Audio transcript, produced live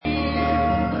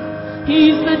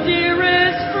He's the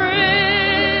dearest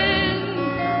friend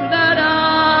that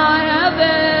I have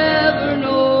ever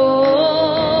known.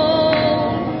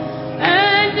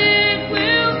 And it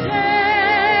will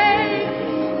take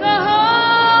the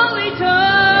whole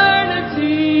eternity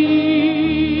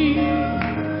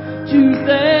to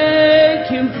thank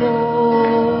Him for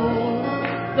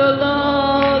the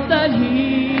love that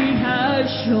He has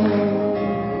shown.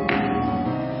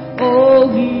 Oh,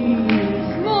 He is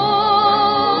more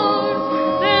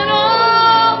than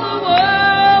all the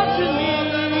world to me.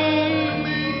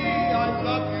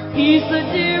 He's the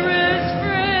dearest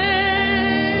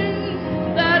friend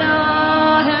that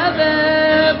I have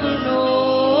ever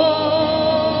known.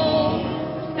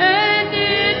 And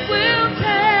it will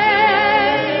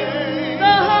take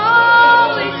the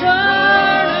whole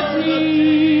eternity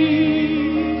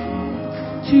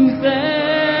to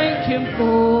thank Him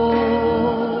for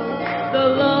the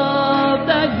love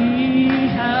that He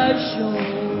has shown.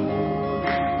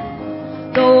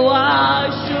 Though I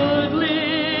should live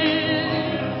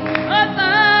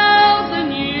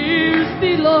 1,000 years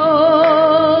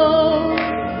below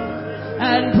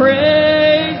and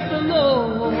praise the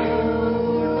Lord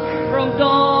from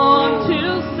dawn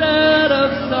till set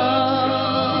of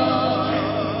sun,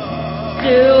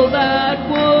 still that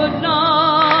would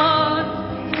not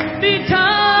be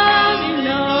time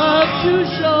enough to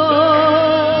show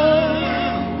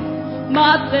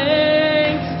my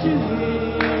thanks to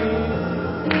Him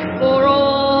for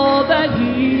all that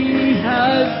He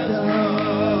has done.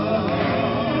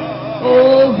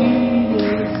 Oh, He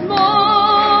is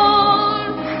more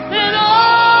than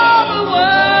all the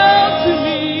world to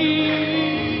me.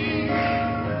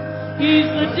 He's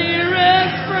the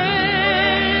dearest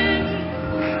friend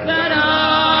that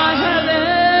I have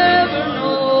ever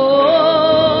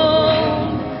known.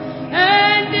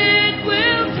 And it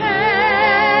will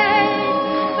take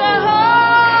the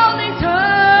whole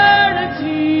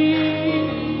eternity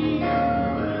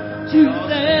to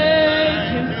thank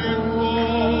Him for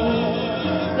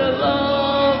the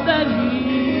love that He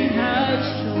has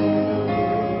shown.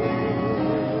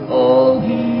 Oh,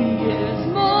 He is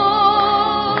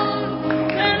more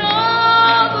than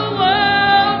all the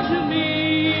world to me.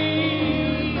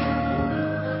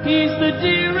 He's the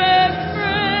dearest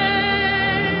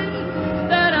friend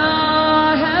that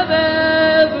I have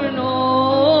ever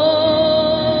known.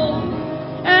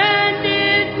 And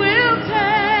it will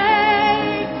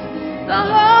take the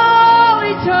whole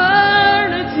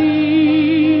eternity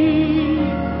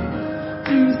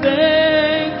to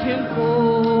thank Him for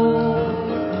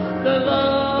the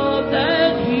love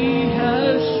that He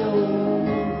has shown.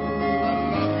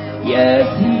 Yes,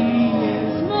 He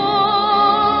is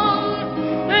more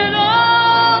than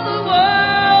all the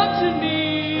world to me.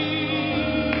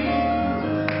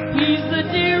 He's the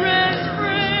dearest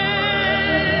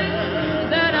friend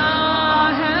that I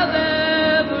have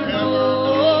ever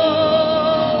known.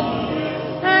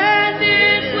 And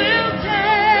it will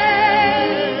take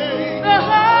the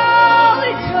whole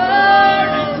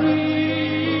eternity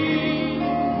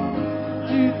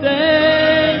to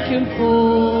thank Him for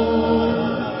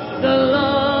the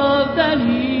love that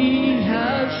He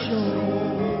has shown.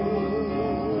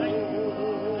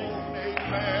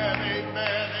 Amen,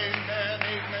 amen, amen,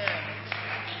 amen.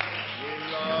 We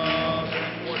love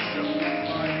and worship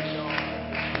Almighty God.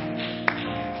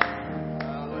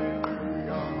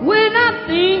 Hallelujah. When I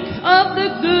think of the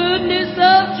goodness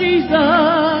of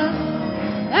Jesus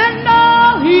and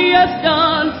all He has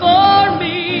done for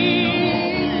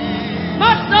me,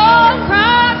 my soul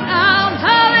cries out,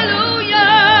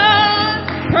 hallelujah,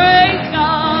 praise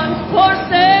God for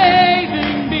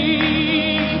saving me.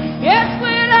 Yes,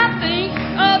 when I think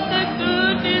of the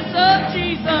goodness of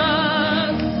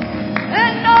Jesus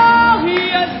and all He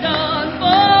has done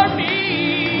for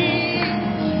me,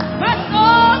 my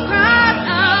soul cries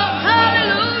out,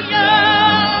 hallelujah,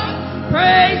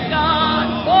 praise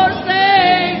God for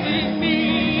saving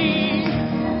me.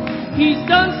 He's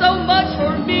done so much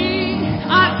for me,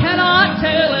 I cannot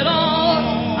tell it all.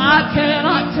 I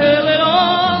cannot tell it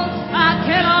all. I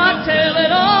cannot tell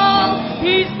it all.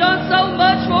 He's done so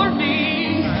much for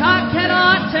me, I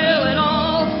cannot tell it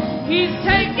all. He's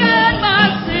taken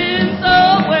my sins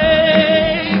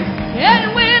away.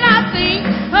 And when I think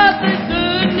of the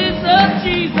goodness of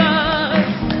Jesus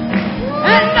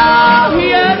and all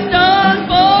He has done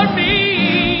for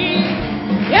me,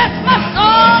 yes, my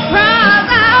soul cries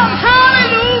out,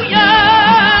 hallelujah,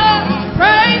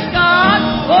 praise God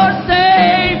for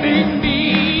saving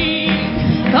me.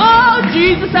 Oh,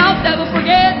 Jesus, I'll never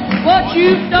forget what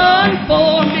You've done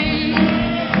for me.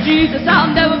 Jesus,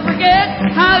 I'll never forget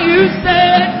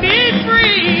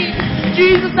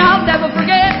Jesus, I'll never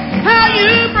forget how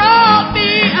you brought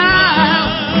me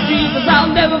out. Jesus,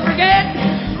 I'll never forget.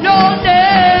 No,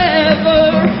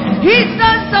 never. He's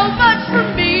done so much for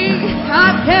me.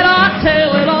 I cannot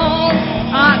tell it all.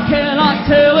 I cannot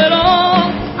tell it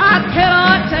all. I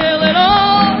cannot tell it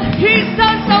all. He's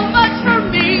done so much for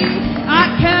me.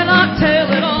 I cannot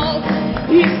tell it all.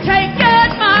 He's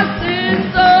taken my sins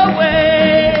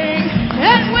away.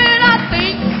 And when I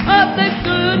think of the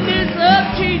goodness of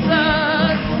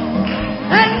Jesus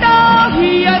and all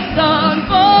He has done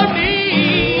for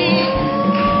me,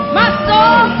 my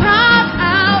soul cries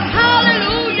out,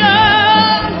 hallelujah.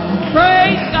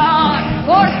 Praise God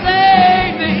for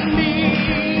saving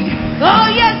me. Oh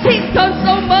yes, He's done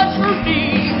so much for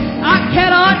me. I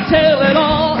cannot tell it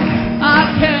all.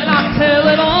 I cannot tell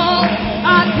it all.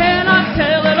 I cannot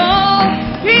tell it all.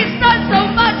 He's done so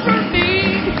much for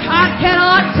me. I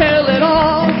cannot tell it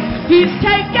all. He's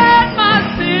taken my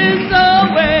sins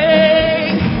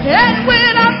away. And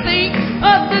when I think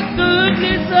of the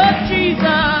goodness of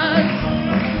Jesus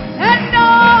and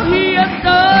all He has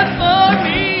done for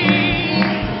me,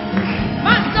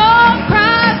 my soul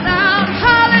cries out,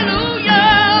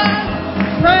 hallelujah.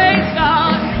 Praise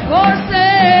God for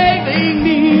saving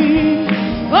me.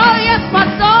 Oh yes, my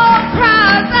soul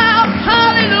cries out,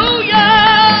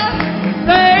 hallelujah.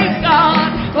 Praise God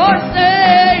for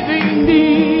saving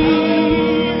me.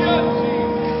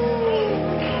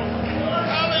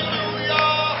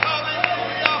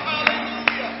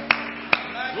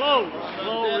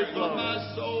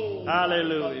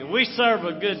 Hallelujah. We serve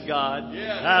a good God.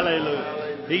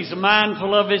 Hallelujah. He's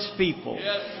mindful of His people.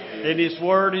 And His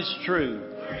word is true.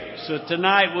 So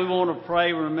tonight we want to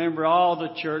pray. Remember all the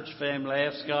church family.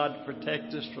 Ask God to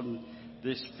protect us from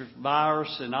this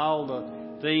virus and all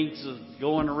the things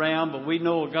going around. But we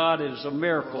know God is a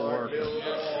miracle worker.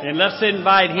 And let's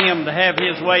invite Him to have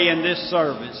His way in this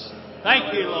service.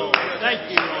 Thank you, Lord.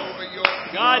 Thank you, Lord.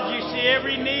 God, you see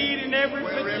every need and every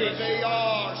petition.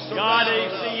 God,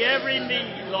 you see every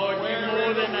need, Lord. You're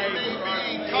more than able.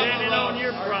 Standing on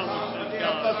your promises,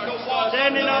 God.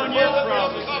 Standing on your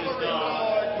promises,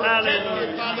 God.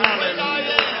 Hallelujah.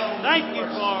 Hallelujah. Thank you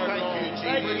for it, Lord.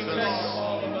 Thank you, Jesus.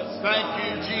 Thank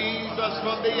you, Jesus,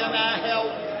 for being our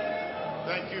help.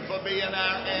 Thank you for being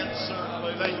our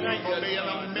answer. Thank you for being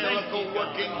a miracle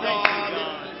working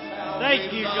God.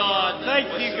 Thank you, God.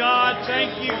 Thank you, God.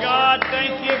 Thank you, God.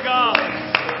 Thank you, God.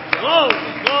 Glory,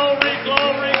 glory,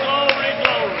 glory, glory,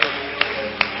 glory.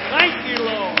 Thank you,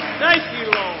 Lord. Thank you,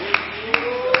 Lord.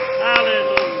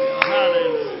 Hallelujah.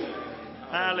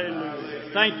 Hallelujah. Hallelujah.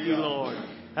 Thank you, Lord.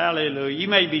 Hallelujah. You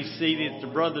may be seated. The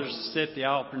brothers set the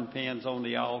offering pans on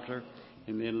the altar.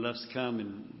 And then let's come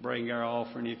and bring our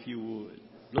offering if you would.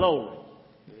 Glory.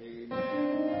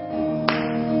 Amen.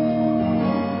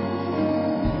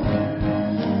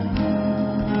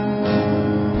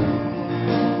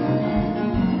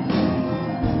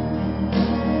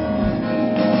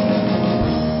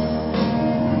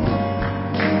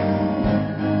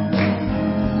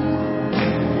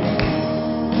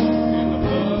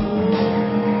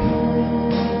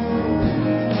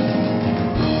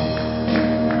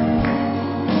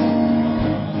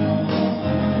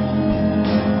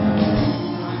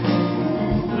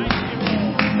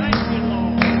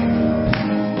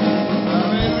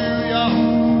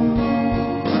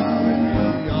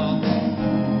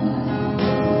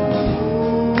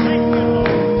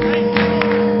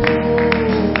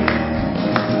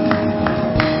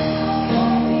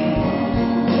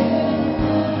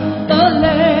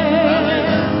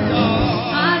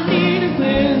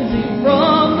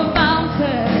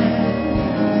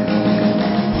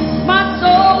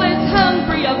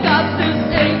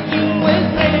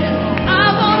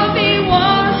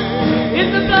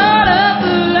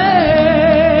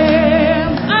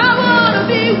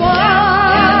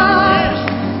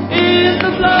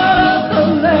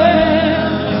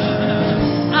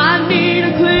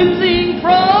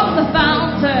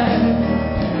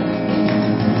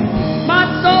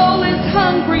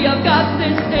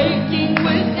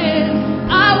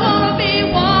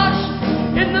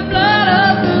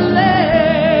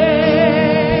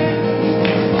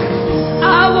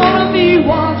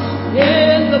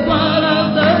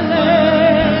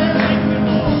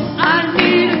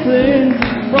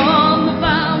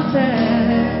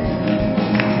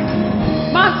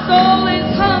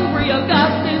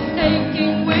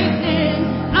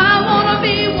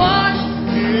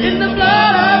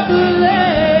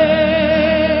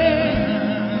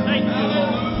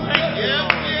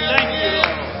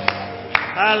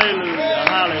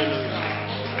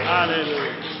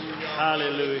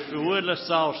 Hallelujah. If you would, let's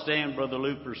all stand. Brother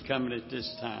Looper's coming at this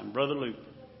time. Brother Looper.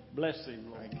 Bless him,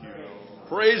 Lord. Thank you,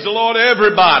 Lord. Praise the Lord,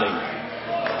 everybody.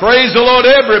 Praise the Lord,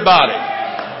 everybody.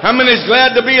 How many is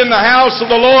glad to be in the house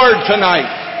of the Lord tonight?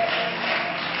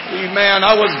 Amen.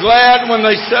 I was glad when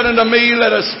they said unto me,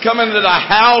 let us come into the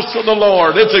house of the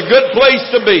Lord. It's a good place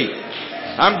to be.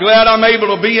 I'm glad I'm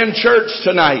able to be in church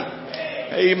tonight.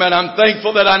 Amen. I'm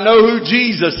thankful that I know who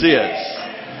Jesus is.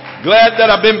 Glad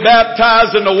that I've been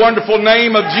baptized in the wonderful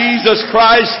name of Jesus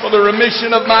Christ for the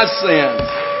remission of my sins.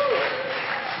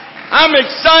 I'm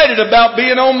excited about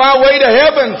being on my way to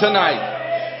heaven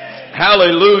tonight.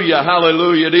 Hallelujah,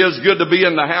 hallelujah. It is good to be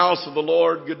in the house of the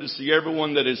Lord. Good to see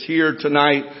everyone that is here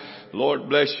tonight. Lord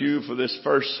bless you for this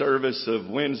first service of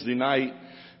Wednesday night.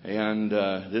 And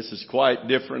this is quite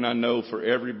different, I know, for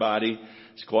everybody.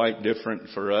 It's quite different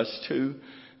for us too.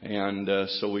 And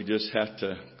so we just have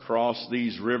to cross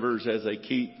these rivers as they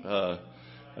keep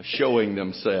showing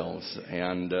themselves.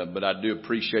 And but I do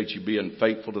appreciate you being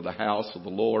faithful to the house of the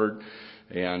Lord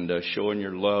and showing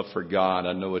your love for God.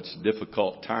 I know it's a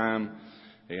difficult time,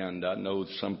 and I know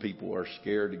some people are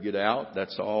scared to get out.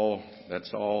 That's all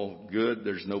good.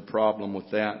 There's no problem with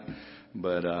that.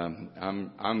 But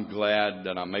I'm glad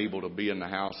that I'm able to be in the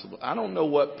house. I don't know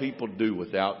what people do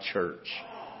without church.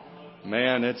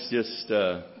 Man, it's just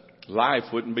life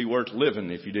wouldn't be worth living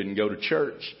if you didn't go to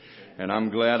church. And I'm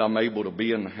glad I'm able to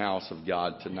be in the house of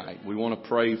God tonight. We want to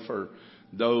pray for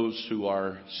those who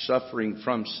are suffering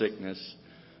from sickness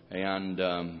and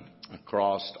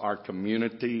across our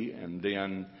community and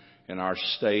then in our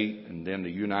state and then the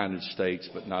United States,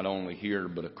 but not only here,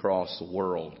 but across the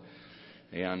world.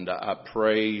 And I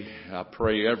pray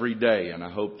every day, and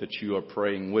I hope that you are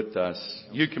praying with us.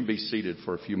 You can be seated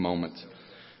for a few moments.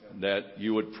 That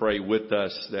you would pray with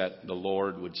us that the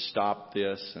Lord would stop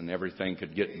this and everything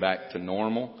could get back to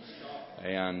normal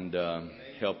and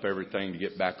help everything to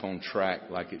get back on track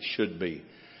like it should be.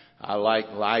 I like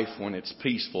life when it's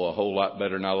peaceful a whole lot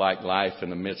better than I like life in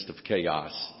the midst of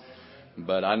chaos.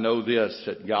 But I know this,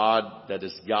 that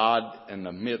is God in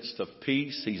the midst of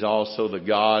peace. He's also the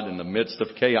God in the midst of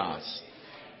chaos.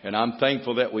 And I'm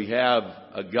thankful that we have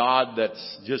a God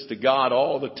that's just a God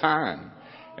all the time.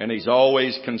 And He's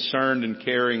always concerned and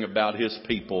caring about His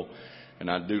people. And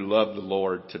I do love the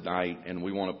Lord tonight. And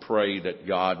we want to pray that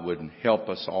God would help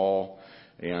us all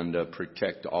and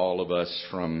protect all of us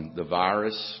from the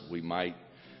virus. We might,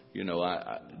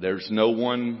 there's no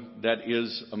one that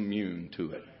is immune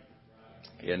to it.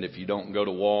 And if you don't go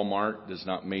to Walmart, does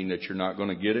not mean that you're not going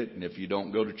to get it. And if you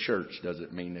don't go to church,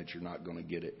 doesn't mean that you're not going to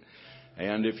get it.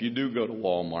 And if you do go to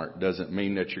Walmart, doesn't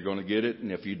mean that you're going to get it.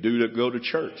 And if you do go to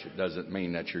church, it doesn't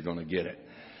mean that you're going to get it.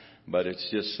 But it's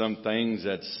just some things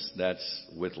that's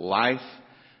with life.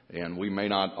 And we may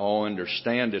not all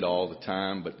understand it all the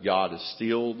time, but God is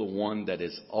still the one that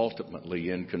is ultimately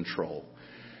in control.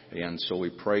 And so we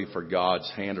pray for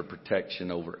God's hand of protection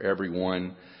over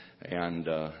everyone and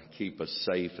keep us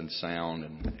safe and sound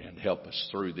and help us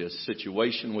through this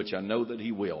situation, which I know that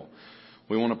He will.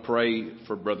 We want to pray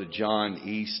for Brother John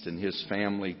East and his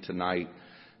family tonight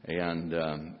and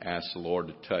ask the Lord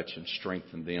to touch and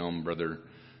strengthen them. Brother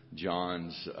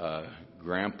John's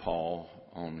grandpa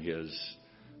on his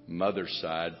mother's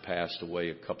side passed away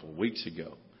a couple of weeks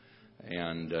ago.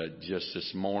 And just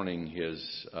this morning,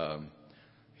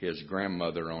 his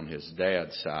grandmother on his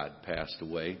dad's side passed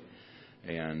away.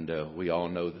 And we all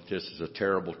know that this is a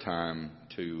terrible time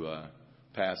to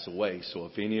pass away. So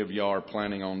if any of y'all are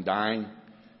planning on dying,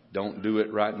 don't do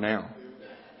it right now,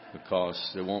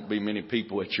 because there won't be many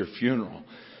people at your funeral.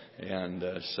 And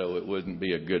so it wouldn't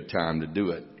be a good time to do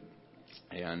it.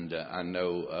 And I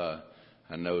know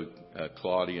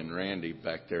Claudia and Randy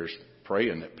back there's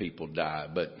praying that people die.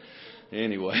 But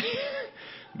anyway,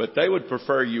 but they would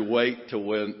prefer you wait till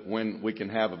when we can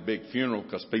have a big funeral,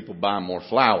 because people buy more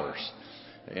flowers.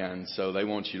 And so they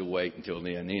want you to wait until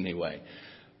then anyway.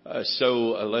 So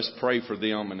let's pray for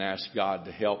them and ask God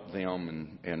to help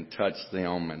them and touch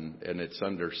them. And it's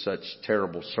under such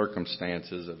terrible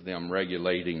circumstances of them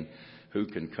regulating who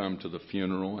can come to the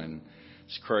funeral. And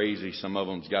it's crazy. Some of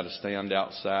them's got to stand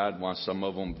outside while some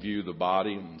of them view the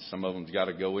body, and some of them's got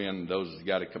to go in, and those has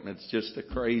got to come. It's just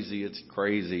it's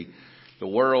crazy. The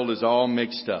world is all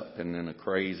mixed up and in a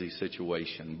crazy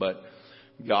situation. But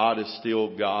God is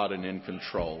still God and in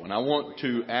control. And I want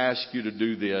to ask you to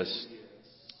do this.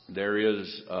 There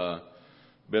is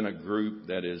been a group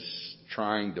that is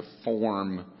trying to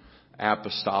form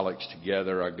apostolics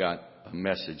together. I got a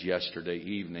message yesterday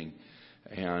evening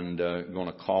and going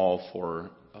to call for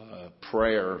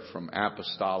prayer from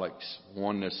apostolics,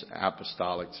 oneness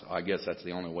apostolics. I guess that's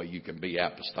the only way you can be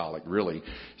apostolic, really,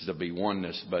 is to be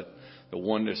oneness. But the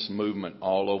oneness movement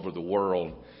all over the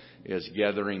world. is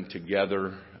gathering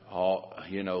together,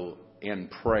 in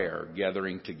prayer,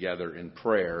 gathering together in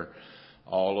prayer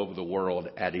all over the world.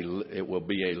 It will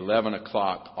be 11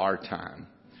 o'clock our time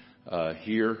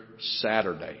here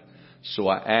Saturday. So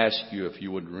I ask you if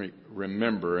you would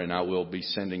remember, and I will be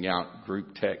sending out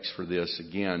group text for this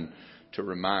again to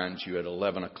remind you at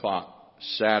 11 o'clock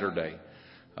Saturday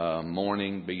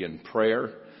morning, be in prayer.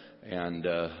 And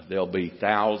there'll be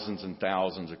thousands and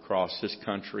thousands across this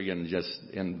country and just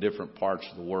in different parts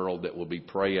of the world that will be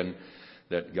praying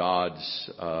that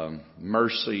God's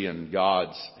mercy and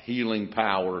God's healing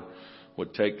power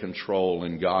would take control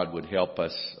and God would help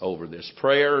us over this.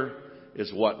 Prayer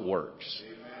is what works.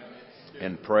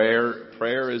 And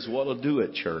prayer is what will do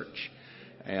it, church.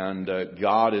 And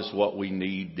God is what we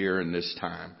need during this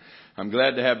time. I'm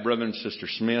glad to have Brother and Sister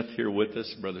Smith here with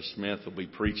us. Brother Smith will be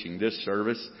preaching this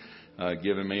service,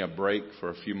 giving me a break for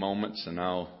a few moments, and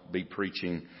I'll be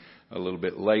preaching a little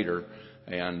bit later.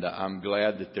 And I'm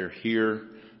glad that they're here.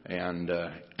 And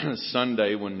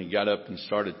Sunday when he got up and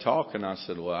started talking, I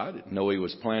said, well, I didn't know he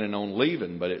was planning on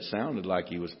leaving, but it sounded like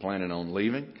he was planning on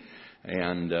leaving.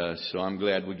 And so I'm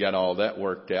glad we got all that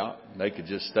worked out. They could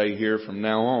just stay here from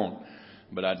now on.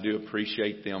 But I do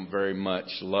appreciate them very much.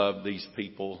 Love these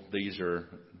people. These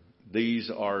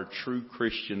are true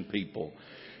Christian people.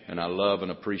 And I love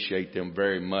and appreciate them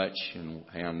very much.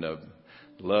 And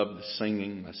love the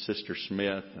singing, my Sister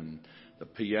Smith, and the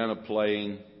piano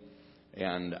playing.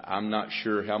 And I'm not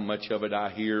sure how much of it I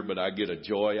hear, but I get a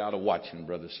joy out of watching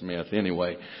Brother Smith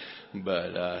anyway.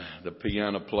 But the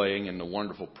piano playing and the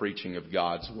wonderful preaching of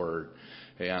God's Word.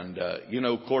 And,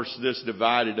 of course, this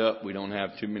divided up. We don't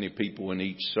have too many people in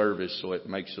each service, so it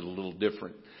makes it a little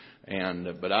different.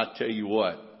 But I tell you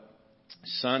what,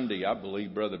 Sunday, I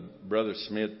believe Brother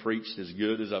Smith preached as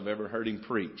good as I've ever heard him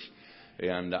preach.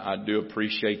 And I do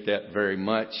appreciate that very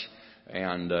much.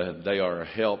 And they are a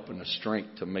help and a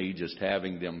strength to me just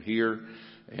having them here.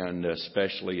 And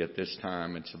especially at this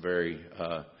time, it's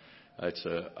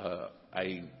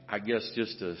I guess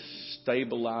just a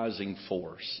stabilizing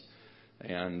force.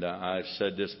 And I've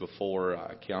said this before,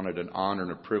 I count it an honor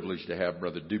and a privilege to have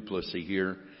Brother Duplessis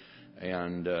here.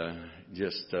 And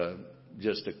just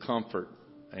a comfort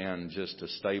and just a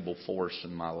stable force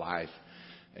in my life.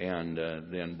 And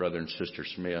then Brother and Sister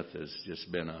Smith has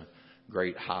just been a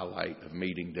great highlight of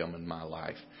meeting them in my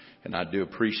life. And I do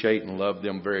appreciate and love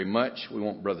them very much. We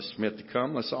want Brother Smith to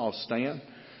come. Let's all stand.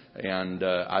 And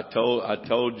I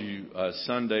told you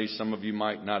Sunday, some of you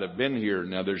might not have been here.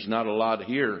 Now, there's not a lot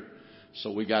here,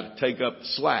 so we got to take up the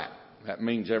slack. That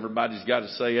means everybody's got to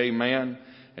say amen,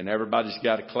 and everybody's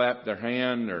got to clap their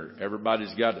hand, or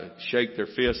everybody's got to shake their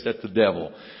fist at the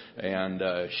devil, and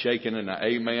shaking an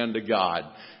amen to God.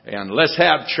 And let's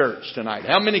have church tonight.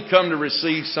 How many come to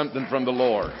receive something from the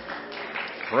Lord?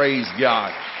 Praise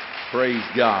God. Praise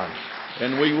God.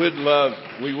 And we would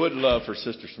love for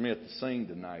Sister Smith to sing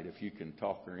tonight if you can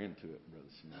talk her into it, Brother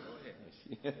Smith.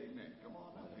 Go ahead. Amen. Come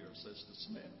on up here, Sister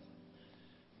Smith.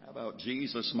 How about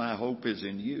Jesus, my hope is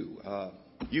in you.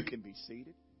 You can be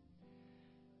seated.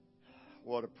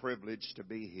 What a privilege to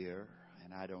be here.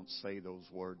 And I don't say those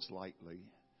words lightly.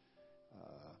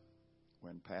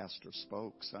 When Pastor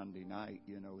spoke Sunday night,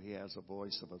 he has a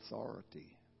voice of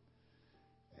authority.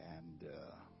 And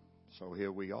so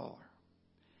here we are.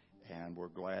 And we're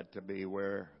glad to be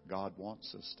where God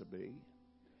wants us to be.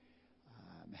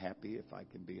 I'm happy if I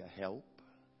can be a help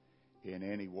in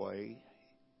any way.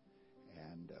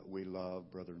 And we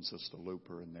love Brother and Sister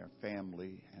Looper and their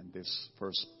family and this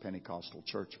First Pentecostal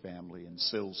Church family in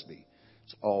Silsbee.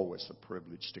 It's always a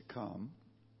privilege to come.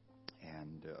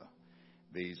 And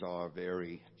these are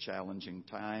very challenging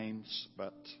times,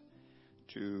 but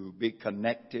to be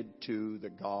connected to the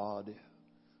God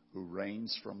who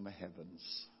reigns from the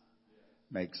heavens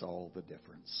makes all the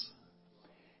difference.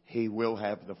 He will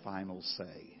have the final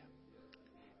say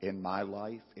in my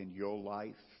life, in your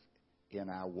life, in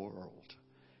our world.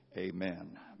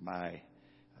 Amen. My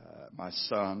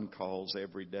son calls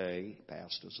every day.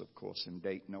 Pastors, of course, in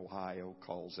Dayton, Ohio,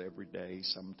 calls every day,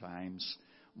 sometimes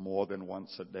more than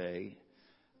once a day.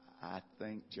 I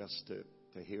think just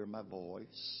to hear my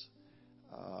voice,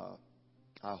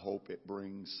 I hope it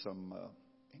brings some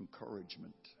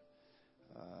encouragement.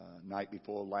 Night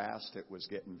before last, it was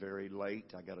getting very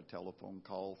late. I got a telephone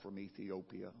call from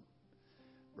Ethiopia.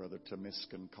 Brother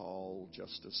Tomiskin called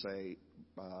just to say,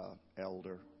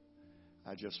 Elder,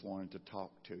 I just wanted to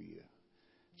talk to you.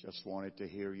 Just wanted to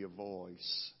hear your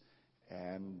voice.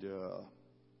 And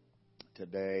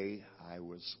today I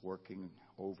was working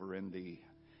over in the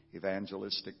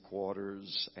evangelistic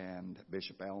quarters, and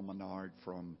Bishop Almenard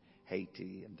from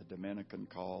Haiti and the Dominican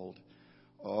called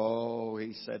Oh,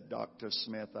 he said, Dr.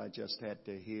 Smith, I just had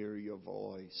to hear your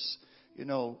voice. You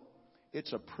know,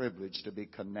 it's a privilege to be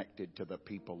connected to the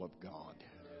people of God.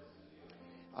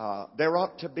 There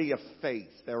ought to be a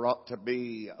faith. There ought to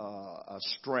be a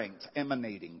strength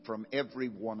emanating from every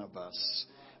one of us.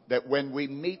 That when we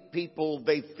meet people,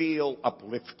 they feel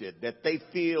uplifted. That they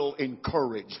feel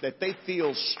encouraged. That they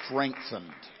feel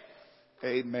strengthened.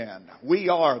 Amen. We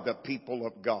are the people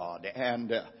of God.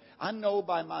 And I know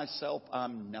by myself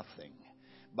I'm nothing.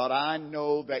 But I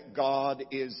know that God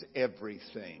is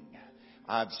everything.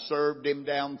 I've served Him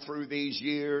down through these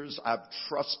years. I've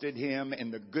trusted Him in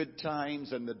the good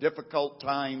times and the difficult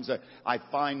times. I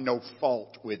find no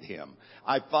fault with Him.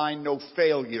 I find no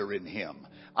failure in Him.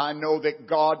 I know that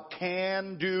God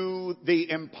can do the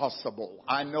impossible.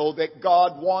 I know that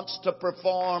God wants to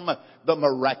perform the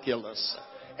miraculous.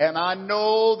 And I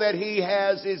know that He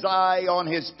has His eye on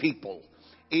His people.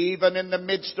 Even in the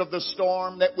midst of the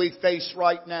storm that we face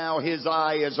right now, His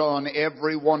eye is on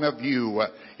every one of you.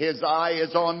 His eye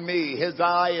is on me. His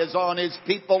eye is on His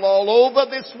people all over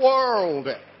this world.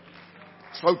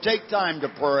 So take time to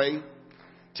pray.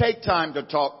 Take time to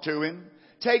talk to Him.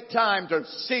 Take time to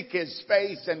seek His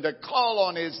face and to call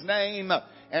on His name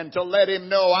and to let Him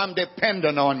know, I'm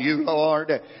dependent on you,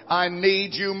 Lord. I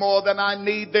need you more than I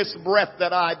need this breath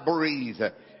that I breathe.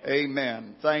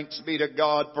 Amen. Thanks be to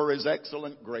God for His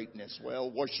excellent greatness. Well,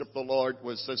 worship the Lord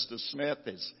with Sister Smith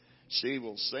as she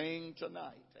will sing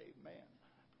tonight. Amen.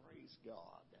 Praise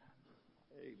God.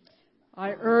 Amen.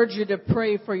 I urge you to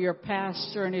pray for your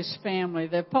pastor and his family.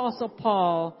 The Apostle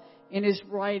Paul, in his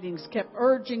writings, kept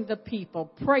urging the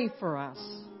people, pray for us.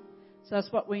 So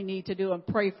that's what we need to do, and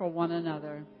pray for one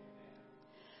another.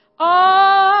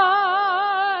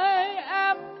 I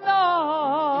am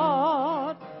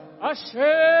not ashamed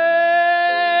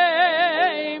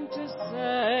to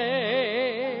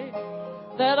say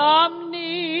that I'm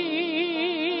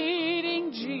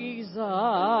needing Jesus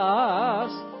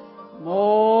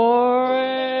more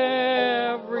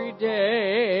every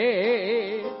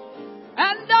day.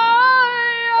 And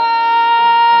I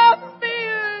am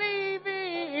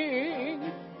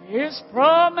believing His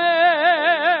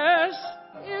promise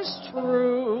is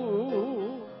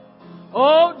true.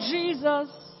 Oh, Jesus,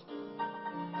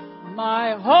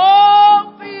 my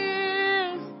hope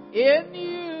is in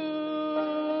you.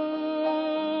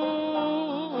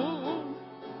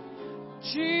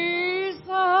 Jesus,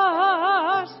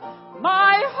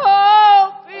 my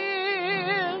hope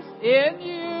is in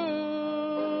you.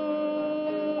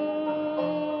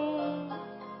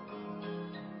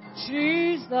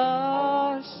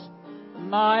 Jesus,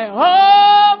 my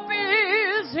hope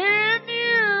is in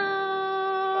you.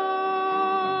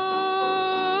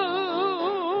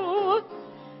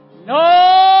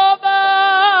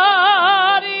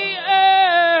 Nobody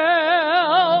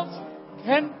else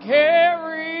can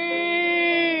carry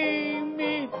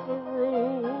me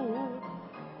through.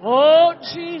 Oh,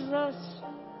 Jesus,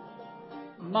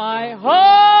 my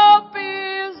hope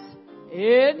is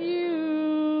in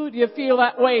you. Do you feel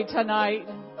that way tonight?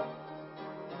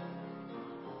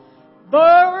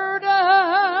 Burdened,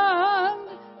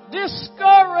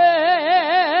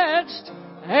 discouraged,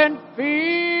 and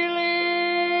feeling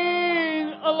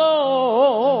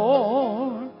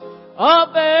alone, a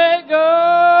beggar,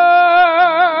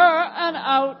 an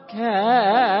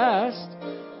outcast,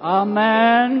 a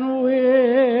man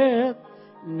with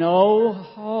no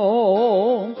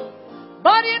home.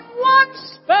 But in one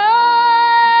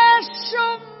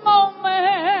special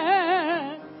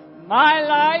moment, my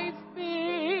life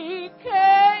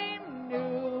became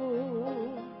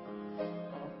new.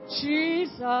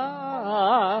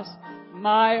 Jesus,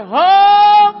 my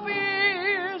hope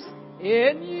is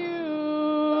in you.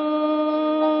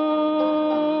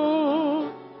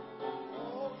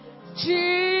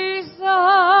 Jesus,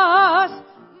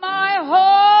 my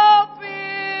hope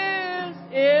is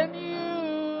in you.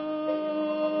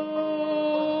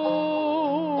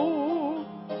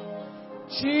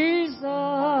 Jesus,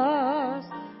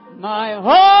 my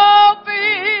hope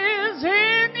is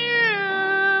in you.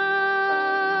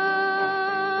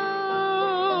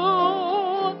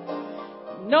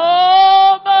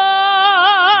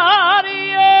 Nobody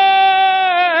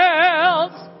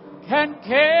else can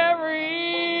carry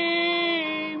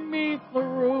me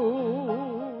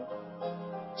through.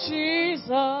 Jesus,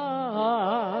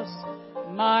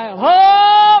 my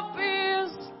hope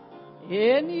is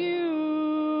in you.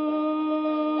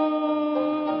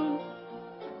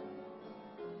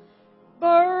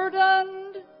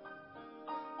 Burdened,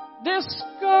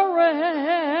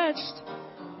 discouraged,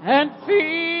 and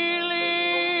feeling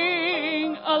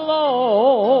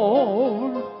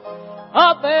alone,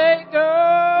 a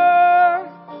beggar,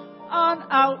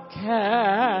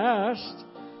 outcast,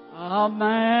 a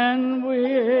man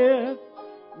with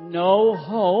no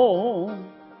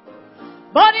home.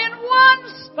 But in one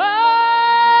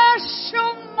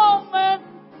special moment,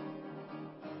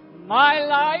 my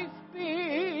life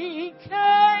became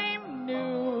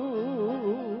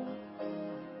new.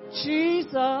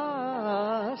 Jesus,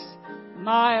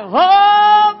 my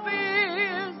hope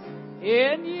is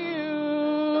in you.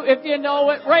 If you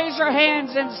know it, raise your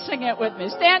hands and sing it with me.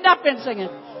 Stand up and sing it.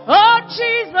 Oh,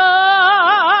 Jesus,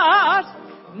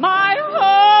 my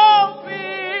hope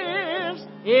is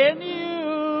in you.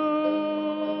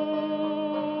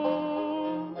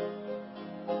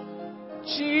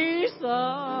 Jesus,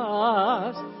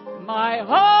 my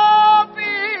hope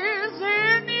is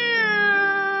in you.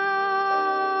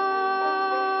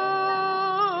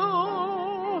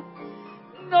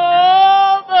 Nobody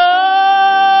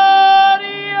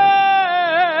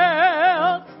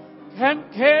else can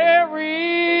carry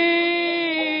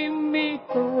me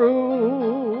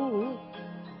through.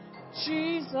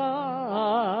 Jesus,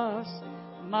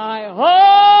 my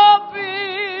hope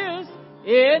is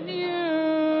in you.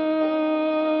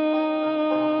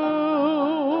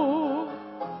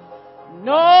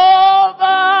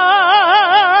 Nobody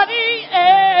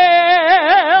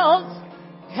else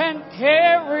can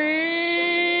carry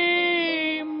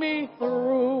me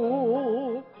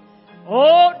through.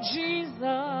 Oh, Jesus,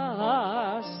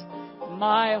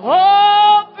 my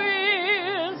hope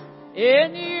is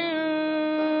in you.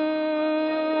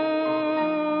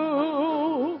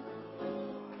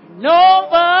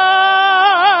 Nobody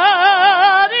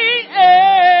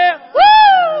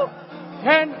else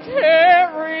can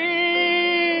carry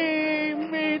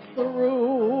me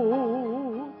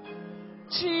through.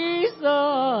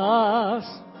 Jesus,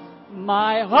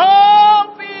 my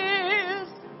hope is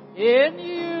in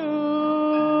you.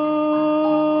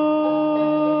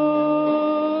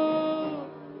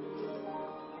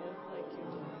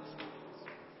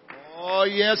 Oh,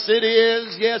 yes it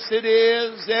is. Yes it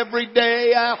is. Every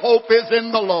day our hope is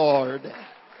in the Lord.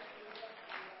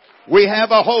 We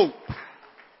have a hope.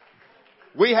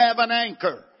 We have an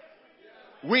anchor.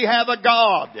 We have a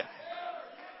God.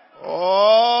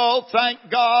 Oh,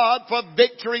 thank God for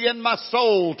victory in my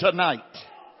soul tonight.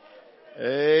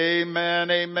 Amen,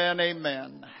 amen,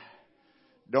 amen.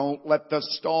 Don't let the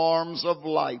storms of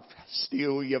life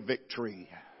steal your victory.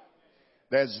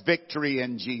 There's victory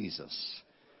in Jesus.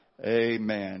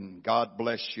 Amen. God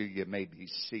bless you. You may be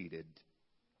seated.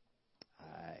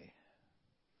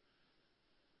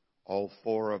 All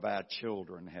four of our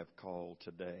children have called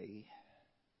today.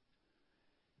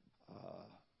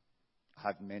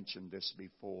 I've mentioned this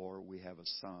before. We have a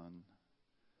son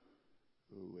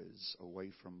who is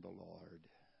away from the Lord.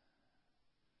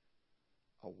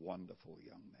 A wonderful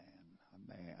young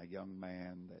man. A young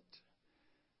man that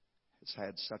has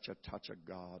had such a touch of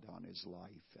God on his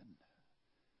life and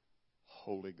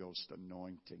Holy Ghost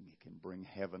anointing. He can bring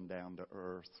heaven down to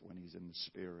earth when he's in the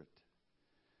Spirit.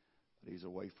 But he's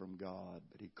away from God.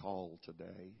 But he called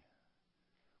today.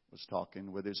 Was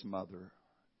talking with his mother.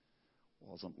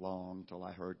 Wasn't long till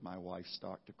I heard my wife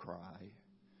start to cry.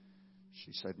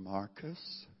 She said,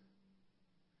 Marcus,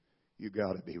 you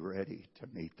got to be ready to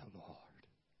meet the Lord.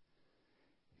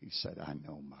 He said, I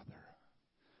know, Mother.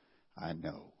 I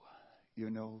know. You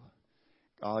know,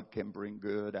 God can bring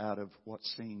good out of what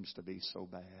seems to be so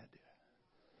bad.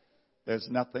 There's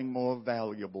nothing more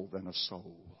valuable than a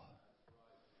soul.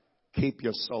 Keep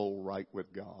your soul right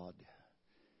with God.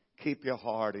 Keep your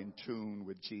heart in tune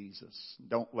with Jesus.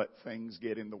 Don't let things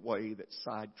get in the way that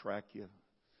sidetrack you.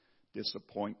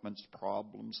 Disappointments,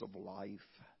 problems of life.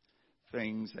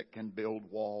 Things that can build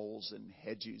walls and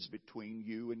hedges between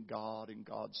you and God and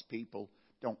God's people.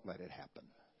 Don't let it happen.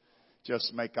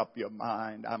 Just make up your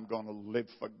mind. I'm going to live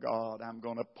for God. I'm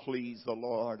going to please the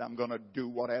Lord. I'm going to do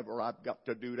whatever I've got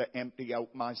to do to empty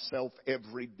out myself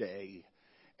every day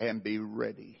and be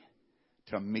ready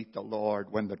to meet the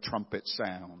Lord when the trumpet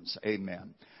sounds.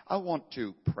 Amen. I want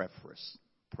to preference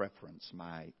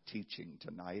my teaching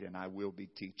tonight, and I will be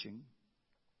teaching.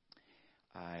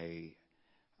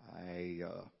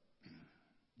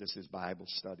 This is Bible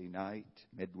study night,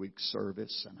 midweek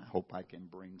service, and I hope I can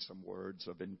bring some words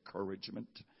of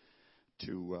encouragement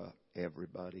to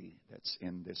everybody that's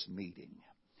in this meeting.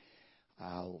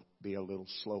 I'll be a little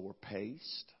slower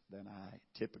paced than I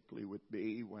typically would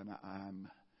be when I'm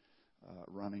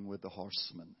running with the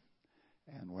horsemen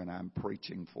and when I'm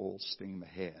preaching full steam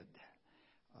ahead.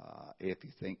 If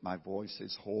you think my voice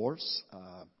is hoarse,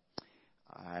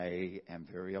 I am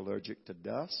very allergic to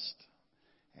dust.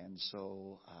 And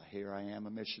so here I am,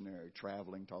 a missionary,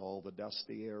 traveling to all the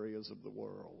dusty areas of the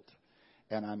world.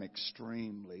 and I'm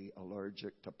extremely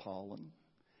allergic to pollen.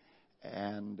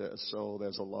 And so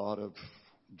there's a lot of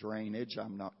drainage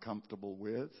I'm not comfortable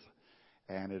with,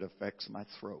 and it affects my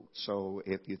throat. So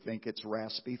if you think it's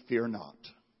raspy, fear not.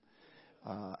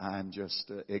 I'm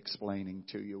just explaining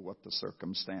to you what the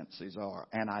circumstances are.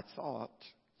 And I thought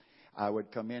I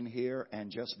would come in here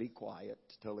and just be quiet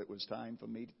till it was time for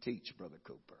me to teach, Brother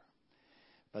Cooper.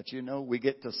 But you know, we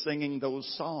get to singing those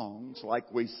songs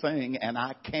like we sing, and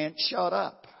I can't shut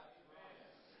up.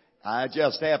 I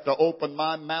just have to open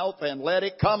my mouth and let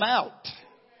it come out.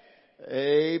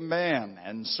 Amen.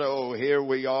 And so here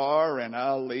we are, and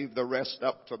I'll leave the rest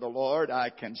up to the Lord. I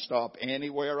can stop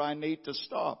anywhere I need to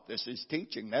stop. This is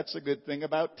teaching. That's a good thing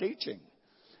about teaching.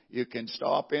 You can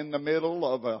stop in the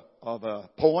middle of a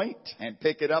point and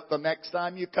pick it up the next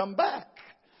time you come back.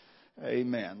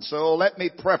 Amen. So let me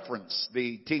preference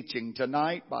the teaching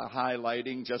tonight by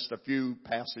highlighting just a few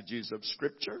passages of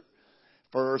Scripture.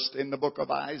 First, in the book of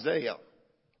Isaiah,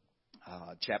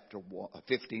 chapter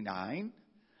 59.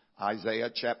 Isaiah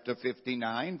chapter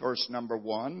 59, verse number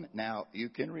 1. Now, you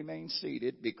can remain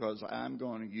seated because I'm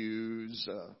going to use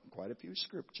quite a few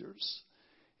scriptures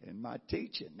in my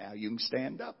teaching. Now, you can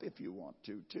stand up if you want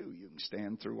to, too. You can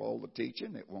stand through all the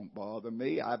teaching. It won't bother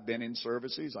me. I've been in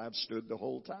services. I've stood the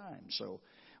whole time. So,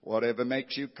 whatever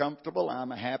makes you comfortable,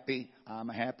 I'm a happy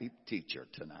teacher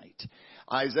tonight.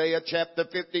 Isaiah chapter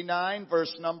 59,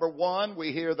 verse number 1,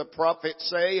 we hear the prophet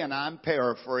say, and I'm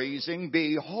paraphrasing,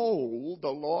 "Behold, the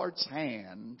Lord's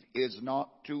hand is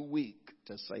not too weak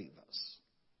to save us.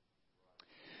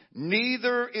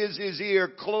 Neither is his ear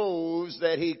closed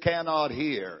that he cannot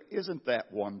hear." Isn't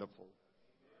that wonderful?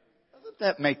 Doesn't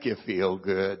that make you feel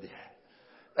good?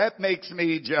 That makes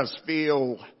me just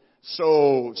feel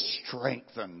so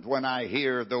strengthened when I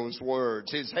hear those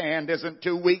words. His hand isn't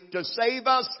too weak to save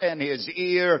us, and his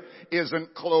ear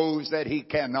isn't closed that he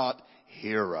cannot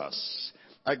hear us.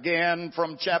 Again,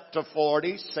 from chapter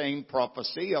 40, same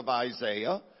prophecy of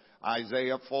Isaiah.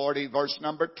 Isaiah 40, verse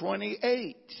number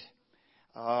 28.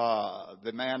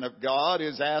 The man of God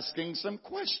is asking some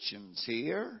questions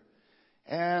here.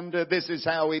 And this is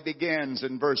how he begins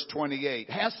in verse 28.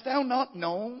 "Hast thou not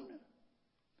known?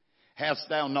 Hast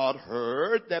thou not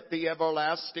heard that the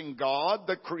everlasting God,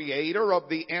 the creator of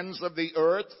the ends of the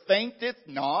earth, fainteth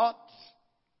not,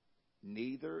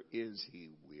 neither is he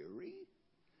weary?"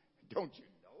 Don't you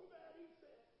know that, he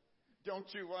said?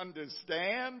 Don't you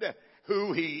understand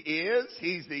who he is?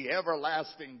 He's the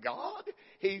everlasting God.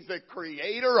 He's the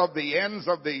creator of the ends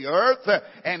of the earth,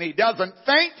 and he doesn't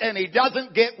faint and he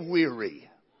doesn't get weary.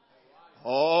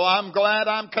 Oh, I'm glad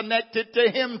I'm connected to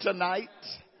him tonight.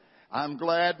 I'm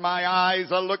glad my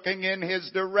eyes are looking in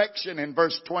his direction. In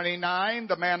verse 29,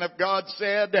 the man of God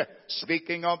said,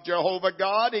 speaking of Jehovah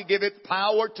God, he giveth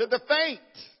power to the faint.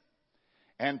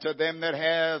 And to them that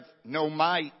have no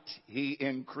might, he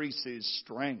increases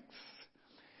strength.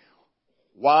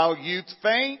 While youth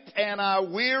faint and are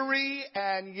weary,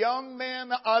 and young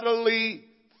men utterly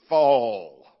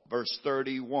fall. Verse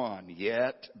 31,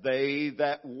 "Yet they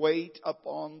that wait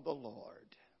upon the Lord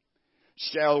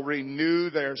shall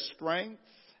renew their strength.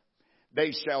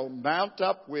 They shall mount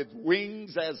up with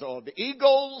wings as of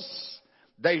eagles.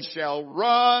 They shall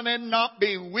run and not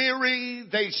be weary.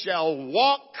 They shall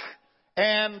walk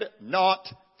and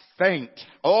not faint."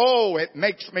 Oh, it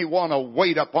makes me want to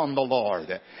wait upon the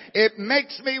Lord. It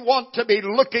makes me want to be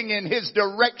looking in his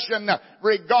direction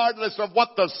regardless of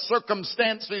what the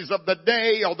circumstances of the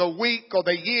day or the week or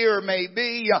the year may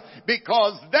be,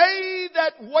 because they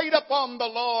that wait upon the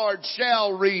Lord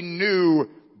shall renew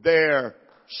their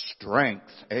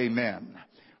strength. Amen.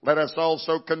 Let us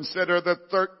also consider the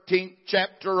 13th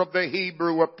chapter of the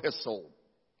Hebrew epistle.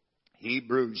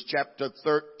 Hebrews chapter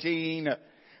 13,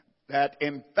 that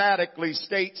emphatically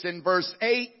states in verse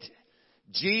 8,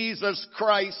 Jesus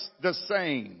Christ the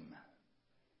same,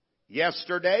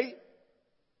 yesterday,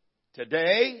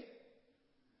 today,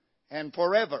 and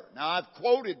forever. Now, I've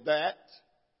quoted that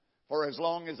for as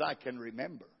long as I can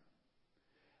remember.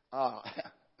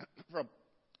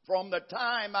 From the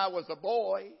time I was a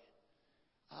boy,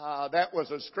 that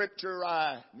was a scripture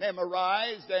I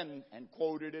memorized and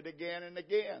quoted it again and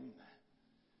again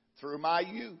through my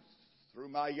youth, through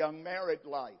my young married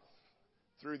life,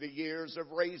 through the years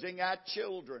of raising our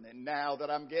children. And now that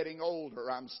I'm getting older,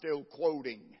 I'm still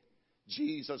quoting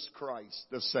Jesus Christ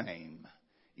the same,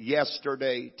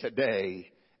 yesterday, today,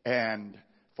 and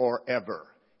forever.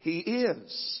 He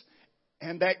is.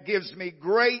 And that gives me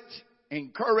great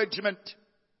encouragement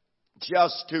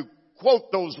just to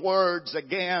quote those words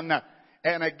again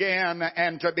and again,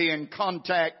 and to be in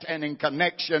contact and in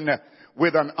connection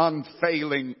with an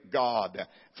unfailing God.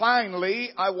 Finally,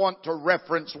 I want to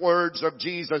reference words of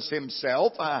Jesus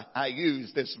himself. I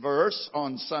used this verse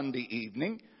on Sunday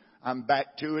evening. I'm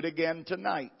back to it again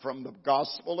tonight from the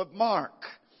Gospel of Mark.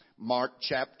 Mark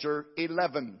chapter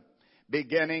 11,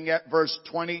 beginning at verse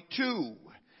 22,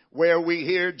 where we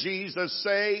hear Jesus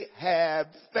say, have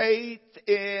faith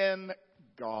in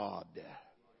God.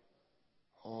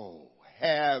 Oh,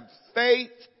 have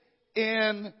faith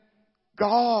in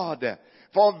God.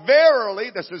 For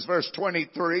verily, this is verse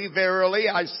 23, verily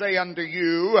I say unto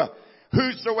you,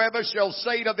 whosoever shall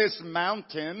say to this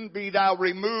mountain, be thou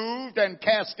removed and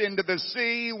cast into the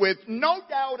sea, with no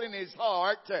doubt in his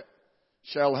heart,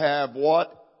 shall have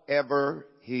whatever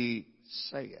he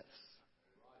saith.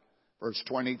 Verse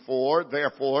 24,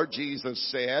 therefore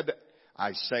Jesus said,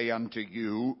 I say unto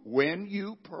you, when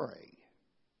you pray,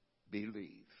 believe.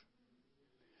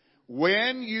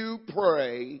 When you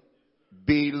pray,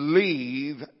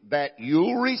 believe that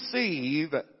you'll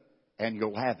receive and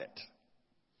you'll have it.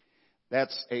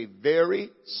 That's a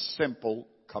very simple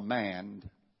command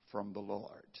from the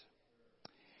Lord.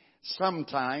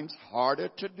 Sometimes harder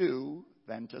to do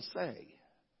than to say.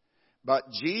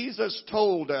 But Jesus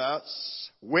told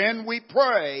us, when we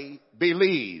pray,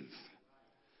 believe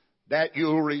that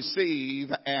you'll receive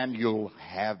and you'll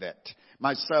have it.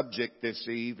 My subject this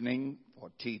evening for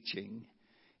teaching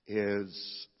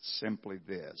is simply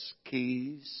this: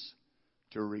 keys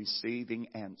to receiving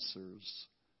answers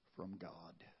from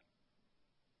God.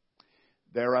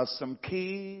 There are some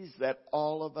keys that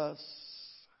all of us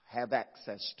have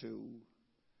access to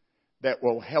that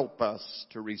will help us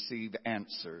to receive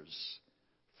answers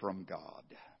from God.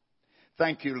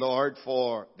 Thank you, Lord,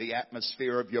 for the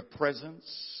atmosphere of your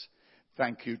presence.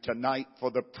 Thank you tonight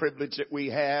for the privilege that we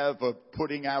have of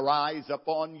putting our eyes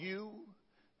upon you.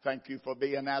 Thank you for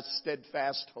being our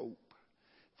steadfast hope.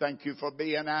 Thank you for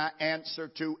being our answer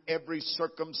to every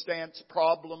circumstance,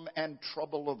 problem, and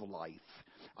trouble of life.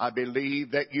 I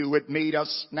believe that you would meet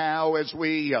us now as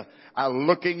we are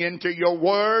looking into your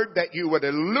word, that you would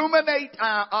illuminate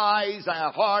our eyes,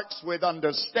 our hearts with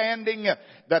understanding,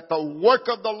 that the work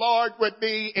of the Lord would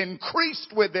be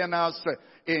increased within us.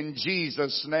 In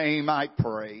Jesus' name I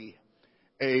pray.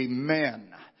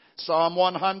 Amen. Psalm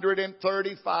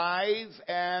 135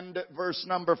 and verse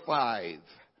number 5.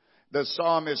 The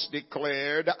psalmist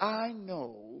declared, I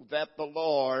know that the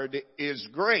Lord is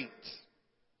great,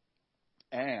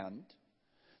 and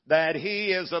that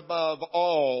he is above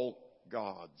all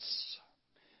gods.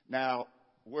 Now,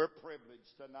 we're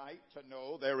privileged tonight to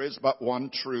know there is but one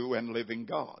true and living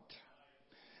God.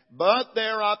 But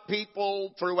there are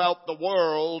people throughout the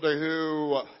world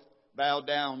who bow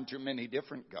down to many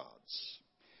different gods.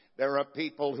 There are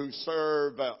people who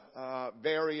serve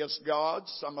various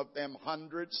gods, some of them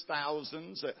hundreds,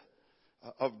 thousands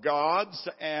of gods,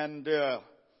 and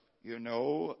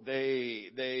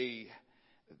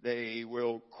they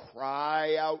will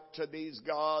cry out to these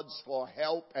gods for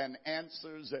help and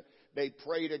answers. They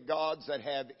pray to gods that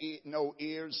have no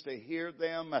ears to hear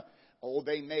them. Oh,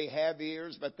 they may have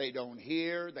ears, but they don't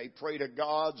hear. They pray to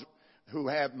gods who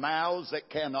have mouths that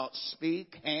cannot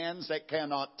speak, hands that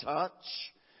cannot touch.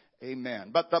 Amen.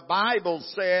 But the Bible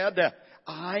said,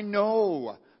 I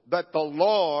know that the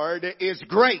Lord is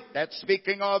great. That's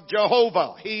speaking of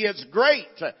Jehovah. He is great,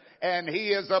 and he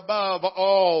is above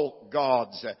all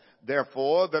gods.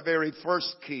 Therefore, the very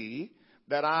first key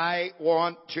that I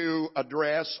want to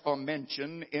address or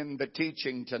mention in the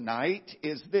teaching tonight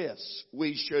is this: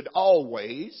 we should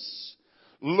always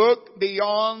look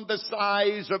beyond the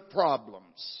size of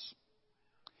problems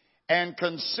and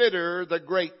consider the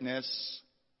greatness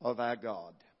of our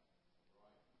God.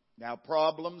 Now,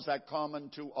 problems are common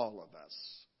to all of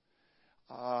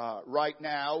us. Right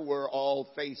now, we're all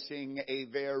facing a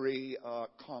very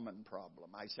common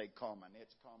problem. I say common.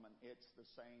 It's common. It's the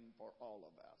same for all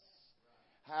of us.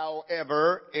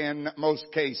 However, in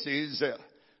most cases,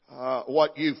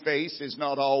 what you face is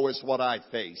not always what I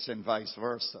face, and vice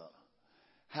versa.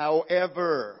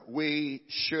 However, we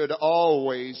should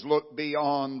always look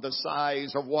beyond the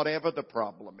size of whatever the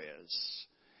problem is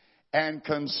and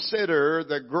consider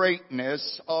the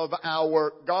greatness of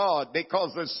our God,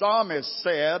 because the psalmist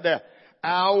said,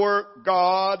 our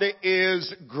God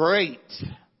is great,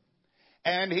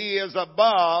 and he is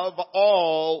above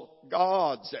all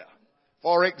gods.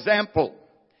 For example,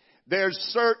 there's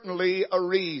certainly a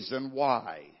reason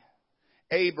why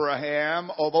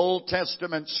Abraham of Old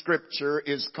Testament Scripture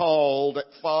is called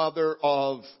Father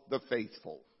of the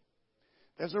Faithful.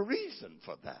 There's a reason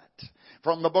for that.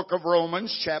 From the book of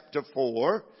Romans chapter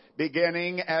 4,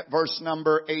 beginning at verse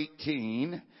number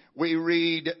 18, we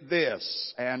read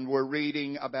this, and we're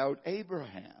reading about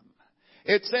Abraham.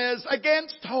 It says,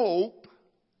 against hope,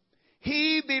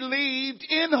 he believed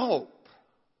in hope.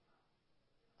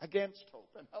 Against hope.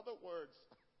 In other words,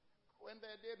 when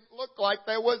there didn't look like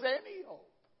there was any hope.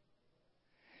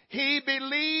 He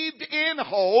believed in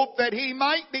hope that he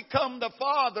might become the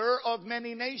father of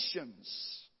many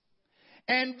nations.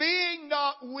 And being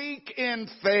not weak in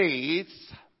faith,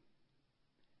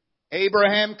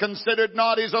 Abraham considered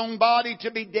not his own body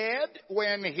to be dead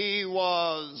when he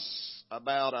was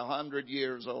about 100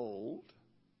 years old.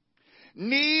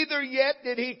 Neither yet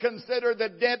did he consider the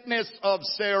deadness of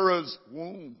Sarah's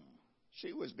womb.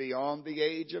 She was beyond the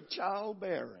age of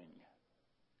childbearing.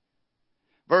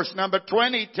 Verse number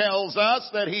 20 tells us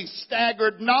that he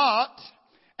staggered not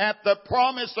at the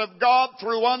promise of God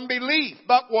through unbelief,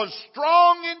 but was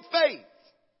strong in faith,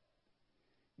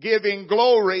 giving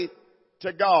glory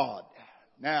to God.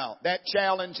 Now, that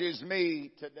challenges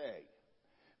me today.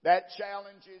 That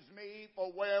challenges me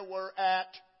for where we're at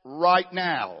right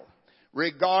now,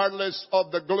 regardless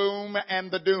of the gloom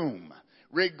and the doom.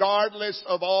 Regardless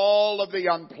of all of the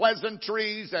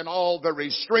unpleasantries and all the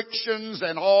restrictions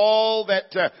and all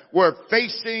that we're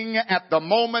facing at the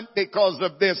moment because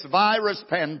of this virus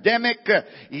pandemic,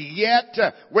 yet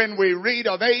when we read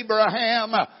of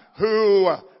Abraham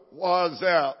who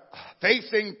was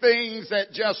facing things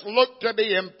that just looked to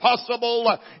be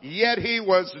impossible, yet he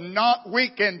was not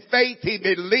weak in faith. He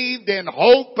believed in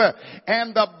hope,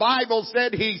 and the Bible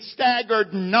said he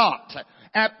staggered not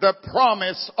at the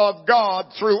promise of God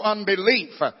through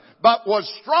unbelief, but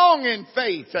was strong in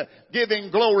faith,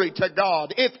 giving glory to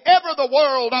God. If ever the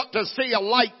world ought to see a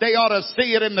light, they ought to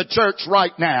see it in the church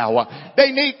right now.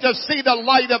 They need to see the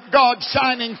light of God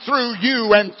shining through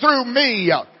you and through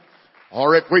me.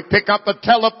 Or if we pick up a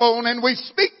telephone and we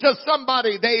speak to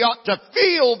somebody, they ought to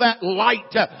feel that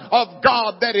light of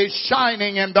God that is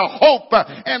shining, and the hope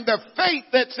and the faith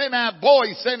that's in our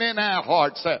voice and in our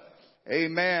hearts.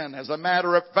 Amen. As a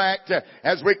matter of fact,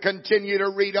 as we continue to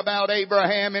read about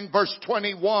Abraham in verse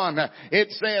 21,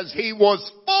 it says he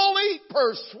was fully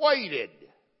persuaded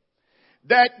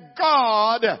that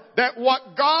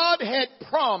what God had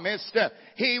promised,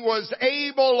 he was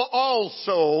able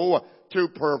also to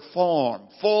perform.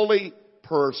 Fully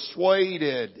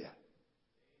persuaded.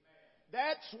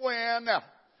 That's when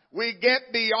we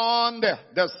get beyond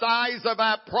the size of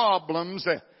our problems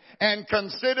and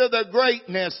consider the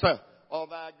greatness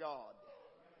of our God.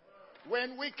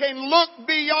 When we can look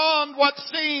beyond what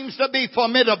seems to be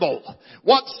formidable,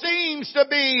 what seems to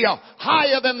be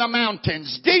higher than the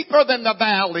mountains, deeper than the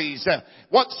valleys,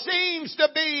 what seems to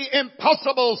be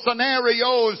impossible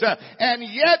scenarios, and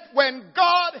yet when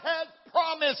God has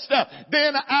promised,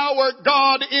 then our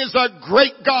God is a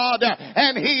great God,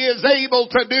 and He is able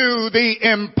to do the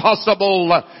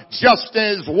impossible just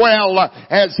as well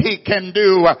as He can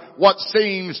do what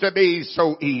seems to be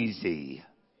so easy.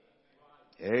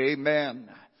 Amen.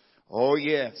 Oh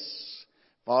yes.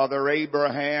 Father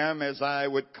Abraham, as I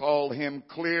would call him,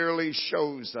 clearly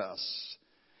shows us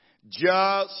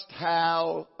just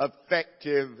how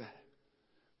effective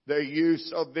the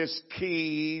use of this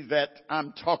key that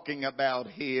I'm talking about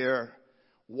here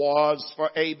was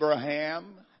for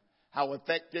Abraham, how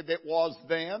effective it was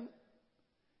then,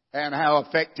 and how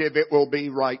effective it will be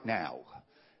right now.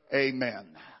 Amen.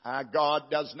 Our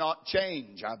God does not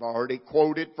change. I've already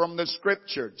quoted from the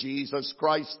scripture. Jesus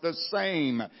Christ the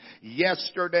same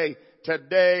yesterday,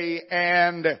 today,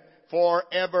 and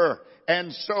forever.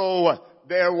 And so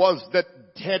there was the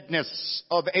deadness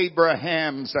of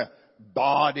Abraham's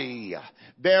body.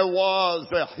 There was,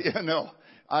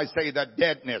 I say the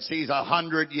deadness. He's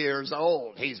 100 years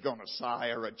old. He's going to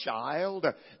sire a child.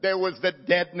 There was the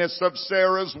deadness of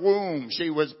Sarah's womb. She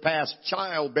was past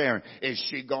childbearing. Is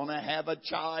she going to have a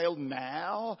child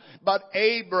now? But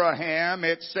Abraham,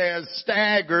 it says,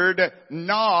 staggered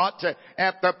not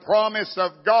at the promise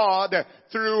of God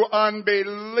through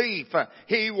unbelief.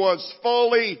 He was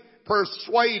fully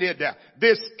persuaded.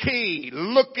 This key,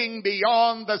 looking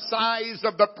beyond the size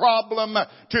of the problem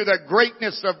to the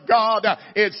greatness of God,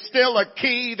 is still a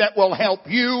key that will help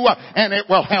you and it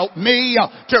will help me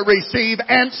to receive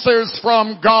answers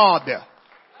from God.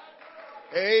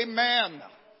 Amen.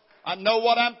 I know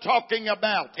what I'm talking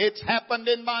about. It's happened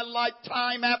in my life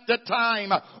time after time,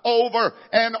 over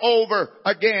and over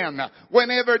again.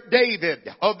 Whenever David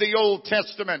of the Old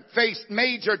Testament faced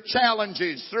major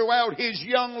challenges throughout his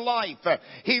young life,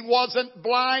 he wasn't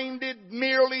blinded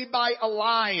merely by a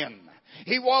lion.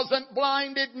 He wasn't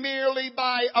blinded merely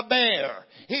by a bear.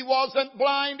 He wasn't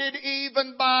blinded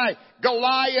even by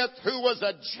Goliath, who was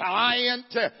a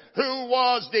giant, who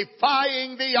was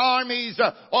defying the armies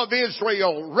of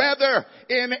Israel. Rather,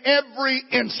 in every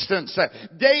instance,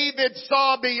 David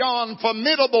saw beyond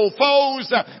formidable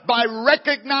foes by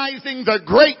recognizing the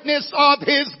greatness of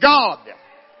his God.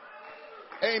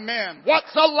 Amen.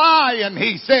 What's a lion?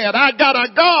 He said, I got a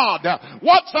God.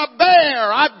 What's a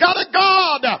bear? I've got a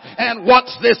God. And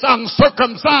what's this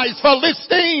uncircumcised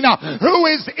Philistine who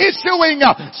is issuing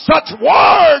such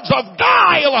words of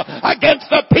guile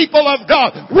against the people of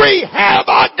God? We have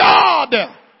a God.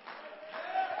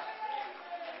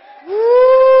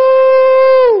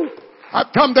 Woo!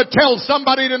 I've come to tell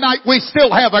somebody tonight we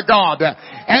still have a God.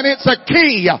 And it's a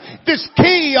key. This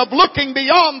key of looking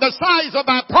beyond the size of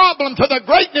our problem to the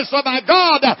greatness of our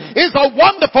God is a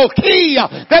wonderful key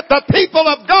that the people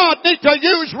of God need to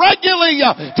use regularly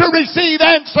to receive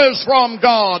answers from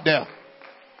God.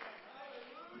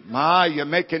 My, you're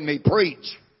making me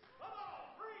preach.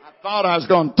 I thought I was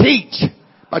going to teach,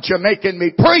 but you're making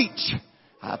me preach.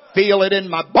 I feel it in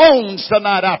my bones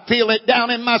tonight. I feel it down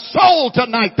in my soul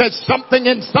tonight. There's something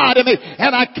inside of me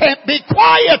and I can't be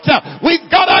quiet. We've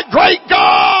got a great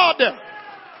God.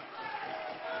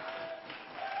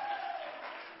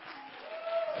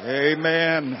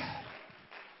 Amen.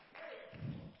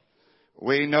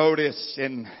 We notice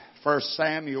in 1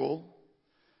 Samuel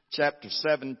chapter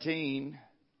 17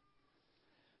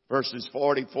 verses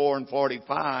 44 and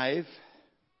 45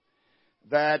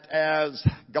 that as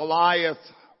Goliath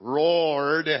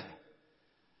roared,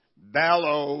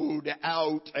 bellowed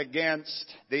out against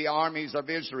the armies of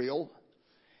Israel,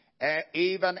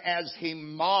 even as he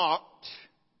mocked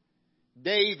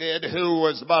David, who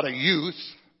was but a youth,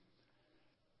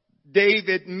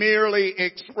 David merely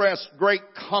expressed great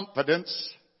confidence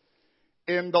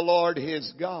in the Lord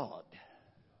his God.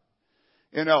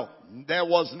 You know, there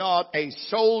was not a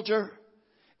soldier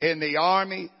in the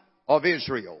army of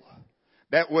Israel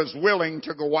that was willing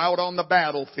to go out on the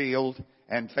battlefield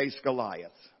and face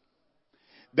Goliath.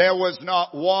 There was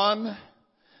not one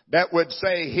that would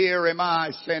say, here am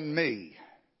I, send me.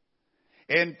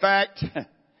 In fact,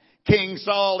 King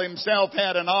Saul himself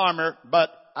had an armor,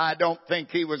 but I don't think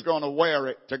he was going to wear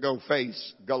it to go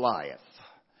face Goliath.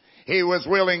 He was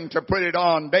willing to put it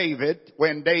on David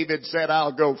when David said,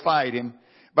 I'll go fight him.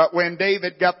 But when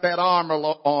David got that armor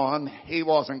on, he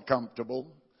wasn't comfortable.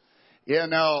 You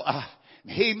know,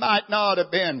 he might not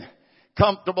have been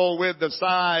comfortable with the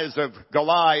size of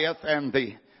Goliath and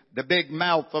the big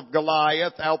mouth of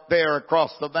Goliath out there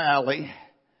across the valley,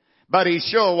 but he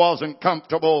sure wasn't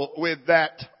comfortable with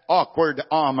that awkward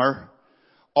armor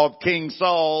of King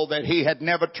Saul that he had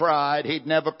never tried, he'd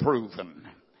never proven.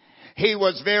 He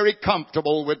was very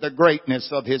comfortable with the greatness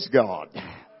of his God.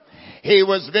 He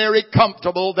was very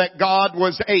comfortable that God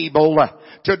was able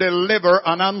to deliver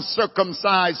an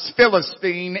uncircumcised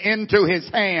Philistine into his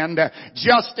hand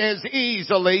just as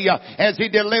easily as he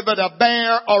delivered a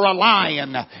bear or a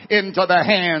lion into the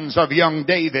hands of young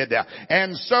David.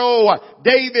 And so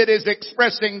David is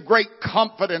expressing great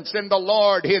confidence in the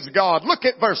Lord his God. Look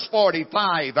at verse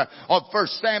 45 of 1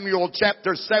 Samuel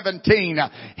chapter 17.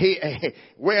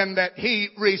 He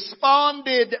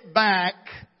responded back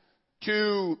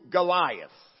to Goliath.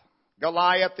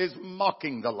 Goliath is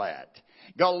mocking the lad.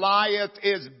 Goliath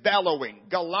is bellowing.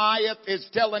 Goliath is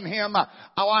telling him,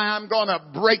 oh, I'm going to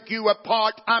break you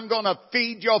apart. I'm going to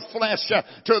feed your flesh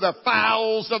to the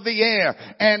fowls of the air.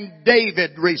 And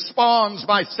David responds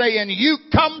by saying, you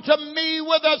come to me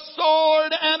with a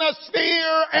sword and a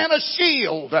spear and a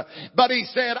shield. But he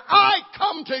said, I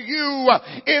come to you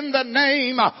in the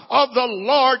name of the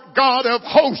Lord God of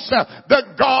hosts, the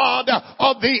God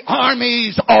of the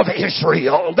armies of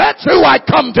Israel. That's who I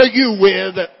come to you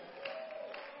with.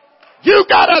 You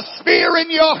got a spear in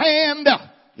your hand.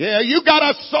 Yeah, you got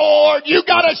a sword. You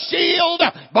got a shield.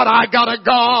 But I got a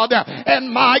God.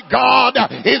 And my God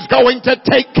is going to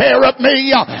take care of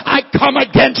me. I come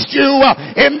against you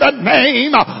in the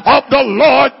name of the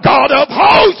Lord God of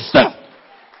hosts.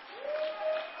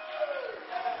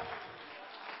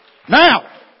 Now,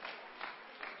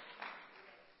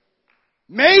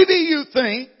 maybe you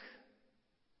think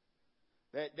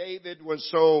that David was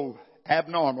so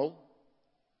abnormal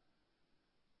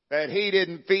that he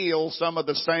didn't feel some of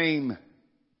the same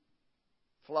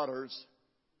flutters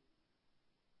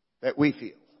that we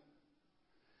feel.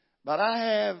 But I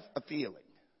have a feeling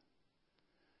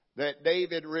that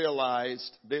David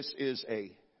realized this is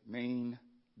a mean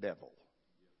devil.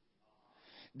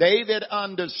 David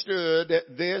understood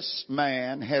that this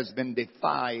man has been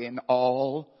defying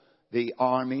all the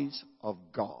armies of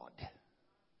God.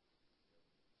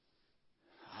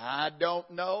 I don't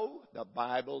know. The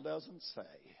Bible doesn't say.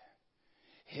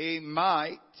 He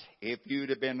might, if you'd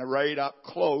have been right up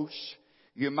close,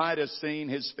 you might have seen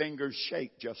his fingers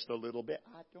shake just a little bit.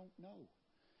 I don't know.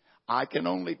 I can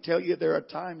only tell you there are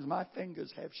times my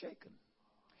fingers have shaken.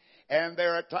 And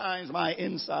there are times my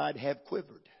inside have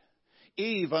quivered.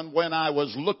 Even when I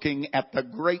was looking at the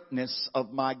greatness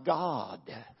of my God.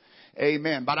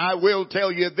 Amen. But I will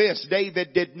tell you this,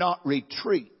 David did not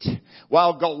retreat.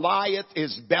 While Goliath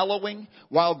is bellowing,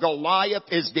 while Goliath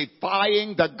is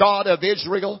defying the God of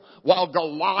Israel, while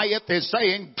Goliath is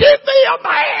saying, give me a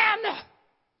man!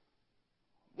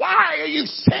 Why are you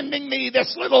sending me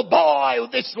this little boy,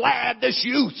 this lad, this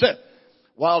youth?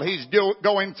 While he's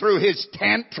going through his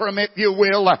tantrum, if you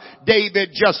will, David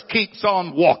just keeps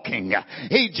on walking.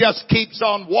 He just keeps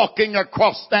on walking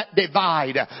across that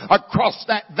divide, across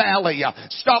that valley,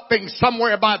 stopping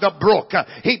somewhere by the brook.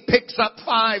 He picks up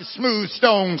 5 smooth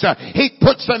stones. He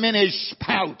puts them in his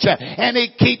pouch and he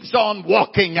keeps on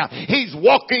walking. He's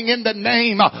walking in the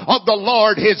name of the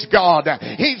Lord his God.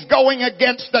 He's going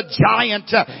against the giant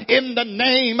in the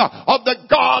name of the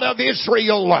God of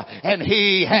Israel. And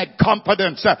he had confidence.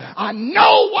 I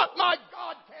know what my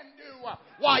God can do.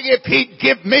 Why, if he'd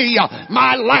give me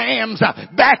my lambs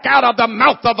back out of the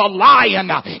mouth of a lion,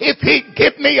 if he'd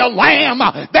give me a lamb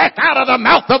back out of the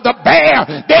mouth of the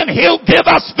bear, then he'll give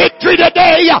us victory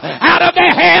today out of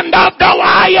the hand of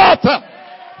Goliath.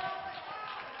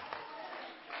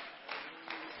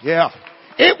 Yeah,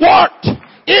 it worked.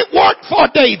 It worked for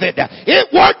David. It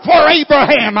worked for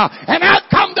Abraham. And I've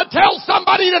come to tell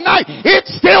somebody tonight, it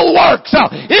still works.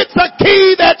 It's a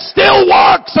key that still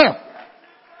works.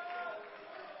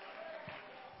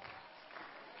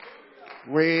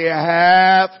 We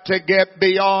have to get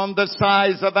beyond the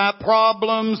size of our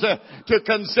problems to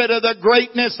consider the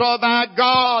greatness of our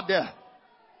God.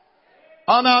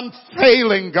 An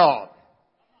unfailing God.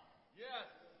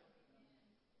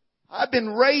 I've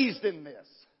been raised in this.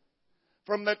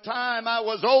 From the time I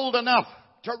was old enough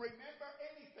to remember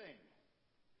anything.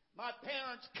 My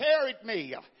parents carried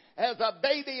me as a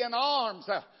baby in arms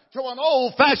to an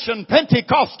old-fashioned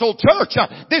Pentecostal church.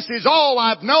 This is all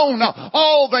I've known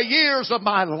all the years of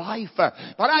my life. But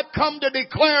I've come to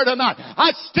declare tonight,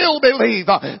 I still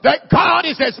believe that God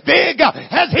is as big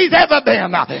as He's ever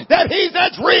been. That He's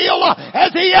as real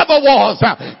as He ever was.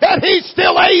 That He's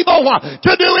still able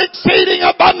to do exceeding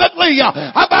abundantly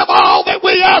above all that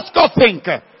we ask or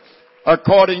think.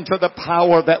 According to the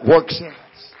power that works in us.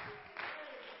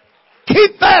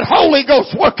 Keep that Holy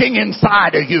Ghost working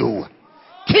inside of you.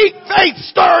 Keep faith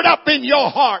stirred up in your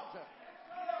heart.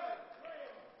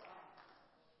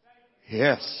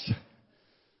 Yes.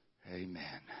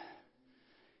 Amen.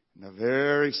 In the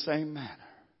very same manner,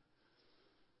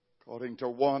 according to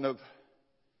one of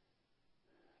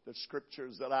the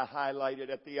scriptures that I highlighted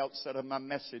at the outset of my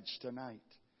message tonight,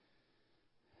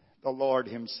 the Lord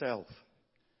Himself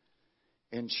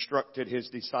instructed His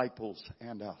disciples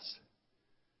and us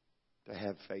to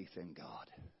have faith in God.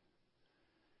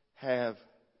 Have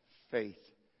faith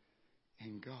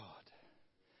in God.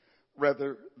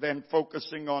 Rather than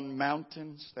focusing on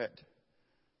mountains that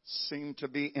seem to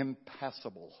be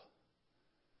impassable.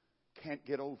 Can't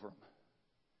get over them.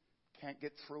 Can't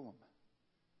get through them.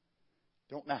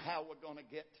 Don't know how we're going to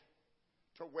get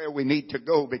to where we need to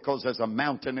go because there's a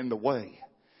mountain in the way.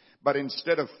 But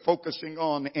instead of focusing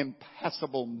on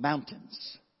impassable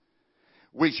mountains,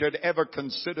 we should ever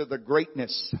consider the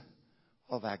greatness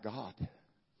of our God.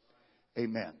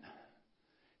 Amen.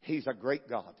 He's a great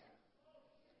God.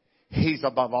 He's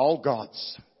above all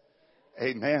gods.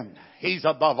 Amen. He's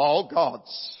above all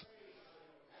gods.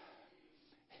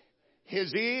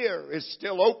 His ear is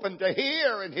still open to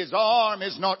hear, and His arm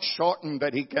is not shortened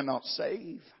that He cannot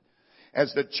save.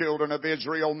 As the children of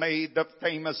Israel made the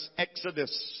famous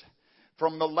exodus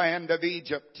from the land of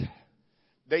Egypt,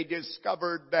 they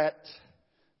discovered that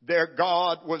their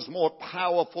God was more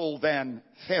powerful than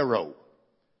Pharaoh.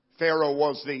 Pharaoh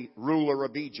was the ruler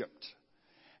of Egypt.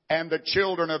 And the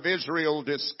children of Israel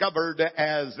discovered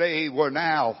as they were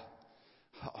now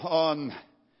on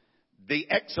the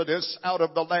exodus out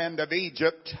of the land of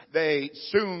Egypt, they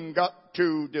soon got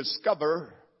to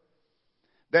discover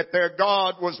that their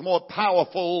God was more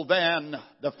powerful than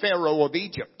the Pharaoh of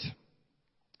Egypt.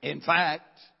 In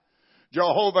fact,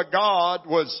 Jehovah God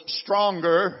was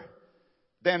stronger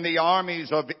than the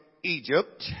armies of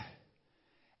Egypt.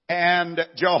 And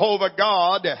Jehovah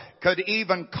God could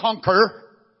even conquer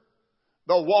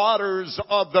the waters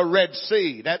of the Red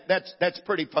Sea. That's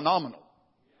pretty phenomenal.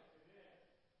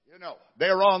 You know,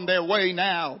 they're on their way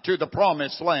now to the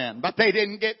promised land, but they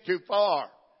didn't get too far.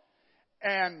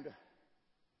 And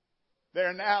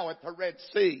They're now at the Red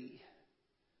Sea.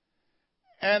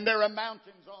 And there are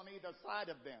mountains on either side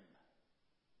of them.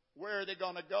 Where are they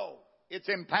going to go? It's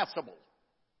impassable.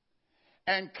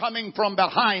 And coming from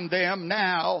behind them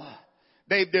now,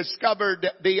 they've discovered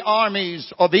the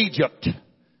armies of Egypt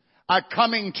are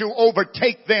coming to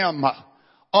overtake them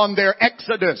on their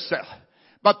exodus.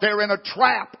 But they're in a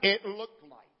trap, it looked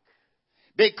like.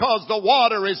 Because the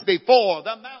water is before,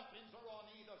 the mountains are on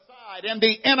either side, and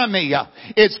the enemy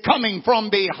is coming from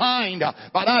behind.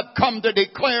 But I've come to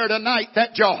declare tonight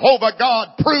that Jehovah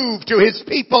God proved to His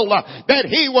people that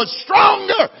He was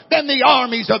stronger than the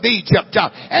armies of Egypt.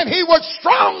 And He was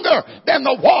stronger than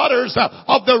the waters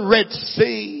of the Red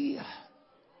Sea.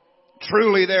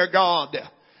 Truly their God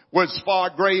was far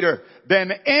greater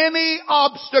than any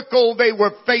obstacle they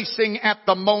were facing at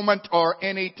the moment or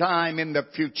any time in the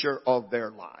future of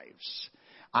their lives.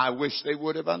 I wish they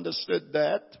would have understood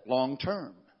that long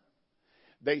term.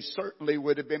 They certainly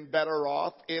would have been better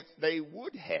off if they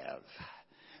would have.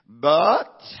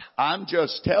 But I'm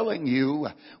just telling you,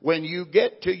 when you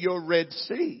get to your Red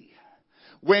Sea,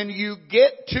 when you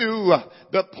get to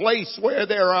the place where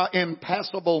there are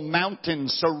impassable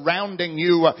mountains surrounding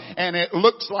you and it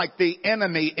looks like the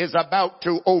enemy is about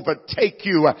to overtake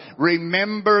you,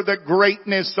 remember the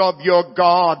greatness of your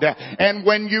God. And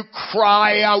when you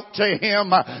cry out to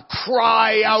Him,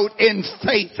 cry out in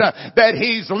faith that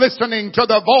He's listening to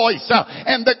the voice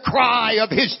and the cry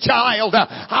of His child.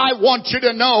 I want you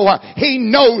to know He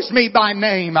knows me by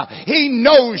name. He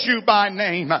knows you by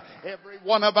name. Every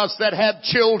one of us that have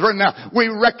children, we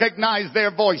recognize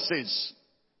their voices.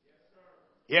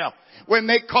 Yeah. When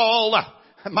they call,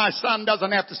 my son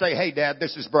doesn't have to say, "Hey Dad,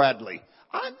 this is Bradley."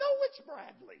 I know it's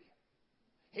Bradley.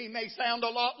 He may sound a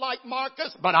lot like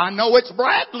Marcus, but I know it's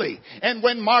Bradley. And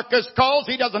when Marcus calls,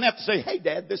 he doesn't have to say, "Hey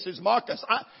Dad, this is Marcus."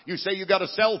 You say you got a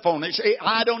cell phone.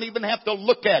 I don't even have to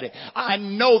look at it. I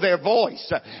know their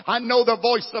voice. I know the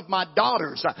voice of my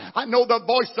daughters. I know the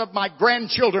voice of my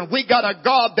grandchildren. We got a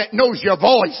God that knows your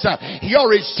voice.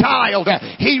 You're His child.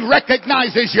 He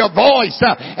recognizes your voice.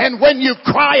 And when you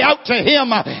cry out to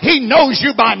Him, He knows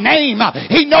you by name.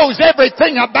 He knows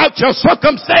everything about your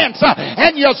circumstance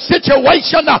and your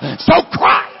situation. So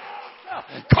cry.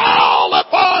 Call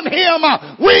upon Him.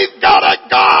 We've got a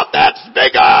God that's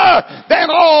bigger than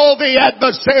all the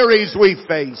adversaries we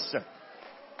face.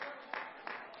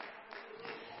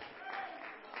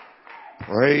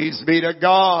 Praise be to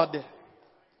God.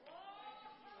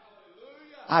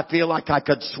 I feel like I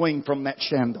could swing from that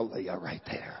chandelier right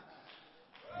there.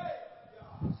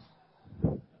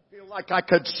 Like I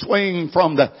could swing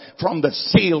from the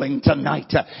ceiling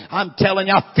tonight. I'm telling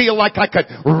you, I feel like I could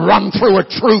run through a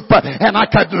troop and I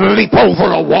could leap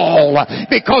over a wall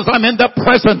because I'm in the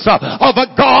presence of a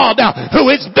God who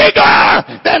is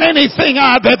bigger than anything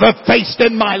I've ever faced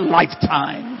in my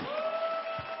lifetime.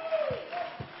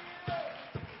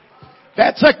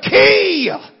 That's a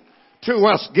key to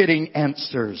us getting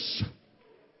answers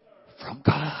from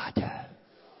God.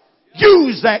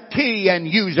 Use that key and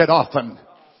use it often.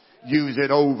 Use it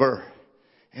over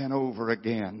and over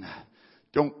again.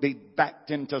 Don't be backed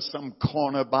into some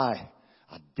corner by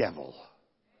a devil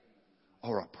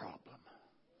or a problem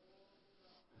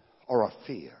or a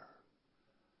fear.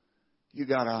 You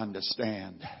got to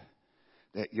understand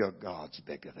that your God's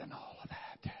bigger than all of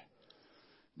that.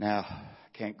 Now, I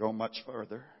can't go much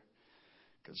further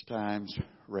because time's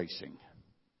racing.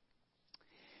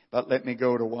 But let me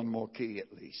go to one more key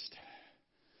at least.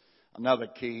 Another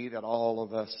key that all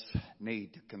of us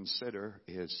need to consider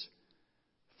is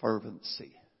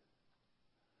fervency.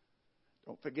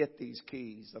 Don't forget these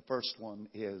keys. The first one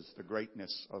is the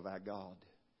greatness of our God.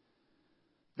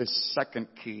 The second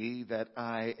key that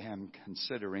I am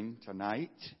considering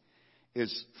tonight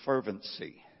is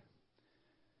fervency.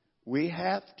 We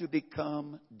have to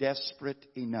become desperate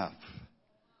enough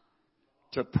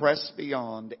to press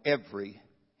beyond every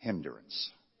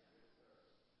hindrance.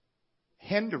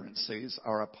 Hindrances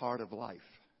are a part of life.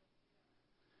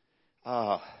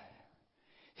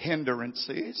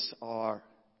 Hindrances are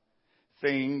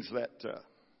things that...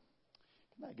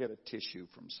 can I get a tissue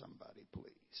from somebody,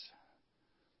 please?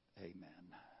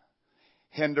 Amen.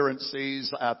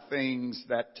 Hindrances are things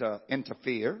that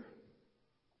interfere.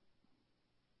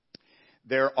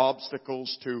 They're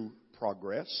obstacles to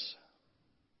progress.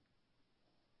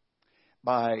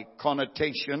 By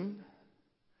connotation,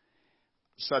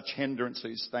 such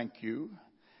hindrances,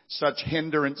 such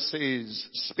hindrances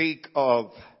speak of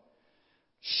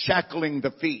shackling the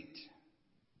feet. It's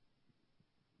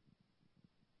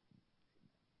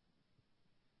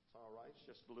all right, it's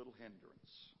just a little hindrance.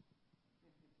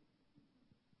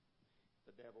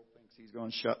 The devil thinks he's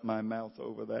going to shut my mouth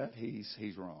over that,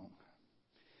 he's wrong.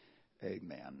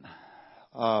 Amen.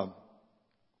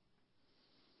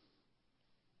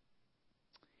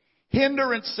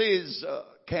 Hindrances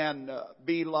can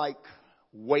be like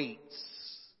weights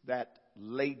that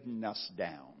laden us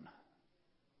down.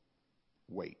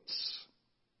 Weights.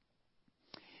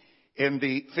 In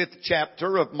the 5th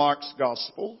chapter of Mark's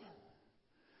Gospel,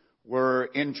 we're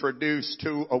introduced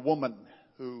to a woman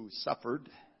who suffered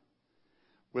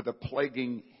with a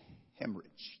plaguing hemorrhage.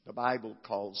 The Bible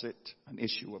calls it an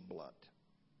issue of blood.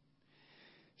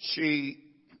 She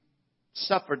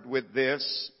suffered with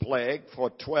this plague for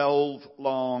 12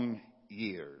 long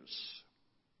years.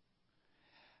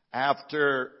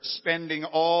 After spending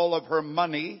all of her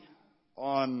money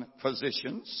on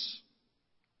physicians,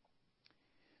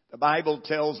 the Bible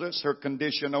tells us her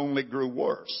condition only grew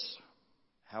worse.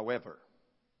 However,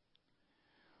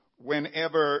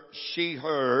 whenever she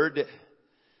heard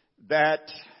that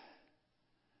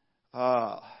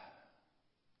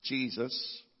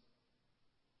Jesus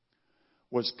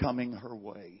was coming her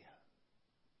way,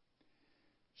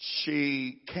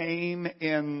 she came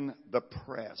in the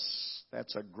press.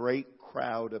 That's a great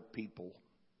crowd of people.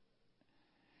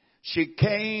 She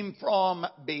came from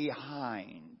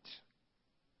behind.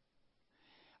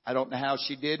 I don't know how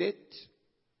she did it.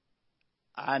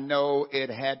 I know it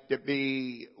had to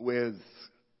be with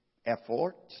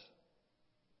effort.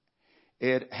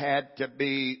 It had to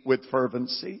be with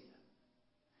fervency.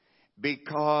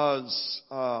 Because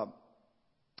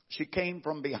she came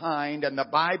from behind, and the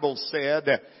Bible said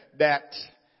that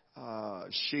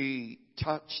she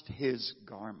touched his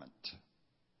garment.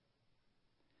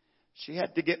 She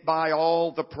had to get by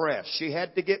all the press. She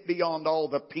had to get beyond all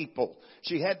the people.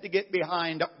 She had to get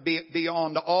beyond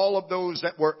all of those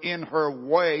that were in her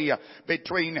way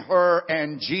between her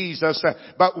and Jesus.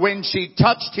 But when she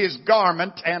touched his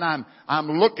garment, and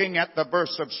I'm looking at the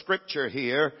verse of Scripture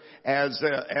here as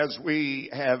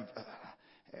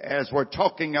we're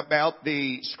talking about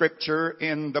the Scripture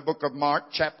in the book of Mark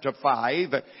chapter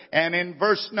 5, and in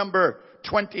verse number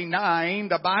 29,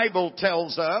 the Bible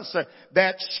tells us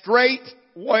that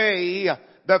straightway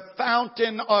the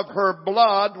fountain of her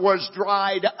blood was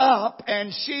dried up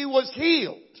and she was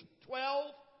healed. 12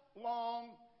 long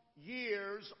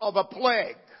years of a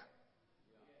plague.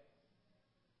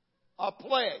 A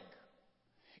plague.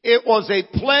 It was a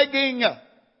plaguing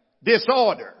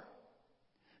disorder.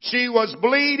 She was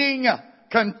bleeding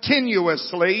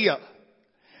continuously,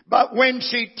 but when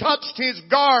she touched his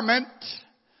garment,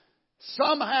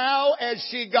 somehow, as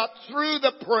she got through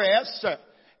the press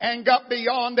and got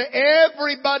beyond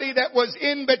everybody that was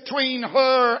in between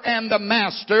her and the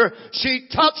master, she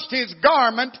touched his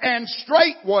garment, and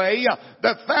straightway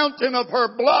the fountain of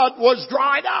her blood was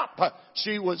dried up.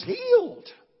 She was healed.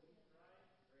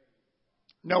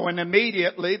 Knowing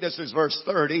immediately, this is verse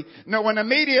 30, knowing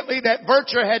immediately that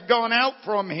virtue had gone out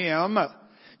from him,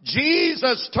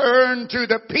 Jesus turned to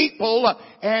the people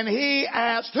and he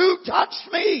asked, "Who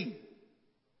touched me?"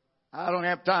 I don't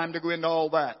have time to go into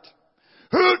all that.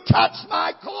 Who touched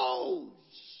my clothes?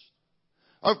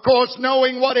 Of course,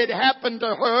 knowing what had happened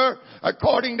to her,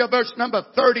 according to verse number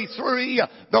 33,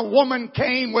 the woman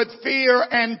came with fear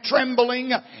and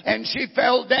trembling, and she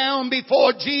fell down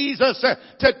before Jesus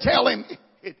to tell him,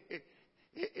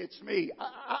 it's me.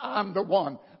 I'm the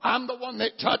one. I'm the one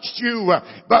that touched you.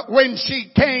 But when she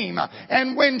came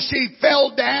and when she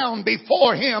fell down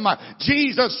before him,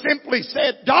 Jesus simply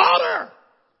said, "Daughter,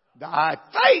 thy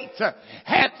faith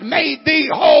hath made thee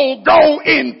whole. Go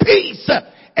in peace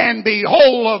and be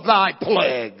whole of thy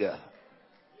plague."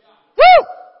 Woo!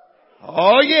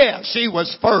 Oh yeah, she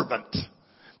was fervent.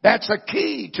 That's a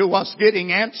key to us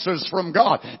getting answers from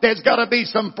God. There's got to be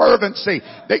some fervency.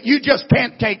 That you just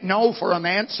can't take no for an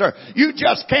answer. You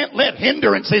just can't let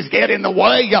hindrances get in the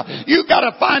way. You got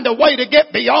to find a way to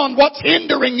get beyond what's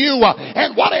hindering you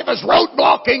and whatever's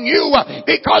roadblocking you.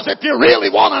 Because if you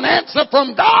really want an answer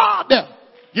from God,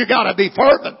 you got to be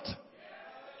fervent.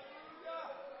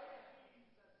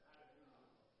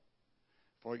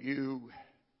 For you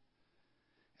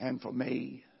and for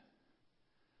me,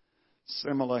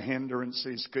 similar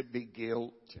hindrances could be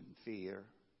guilt and fear.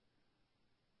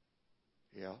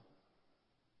 Yeah.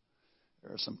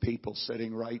 There are some people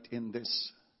sitting right in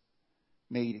this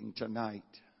meeting tonight,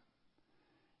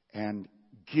 and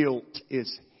guilt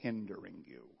is hindering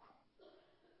you.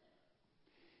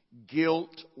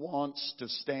 Guilt wants to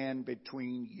stand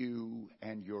between you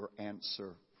and your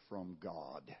answer from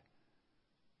God.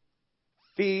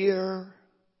 Fear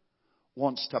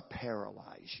wants to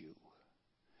paralyze you.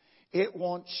 It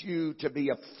wants you to be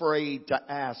afraid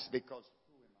to ask, because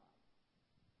who am I?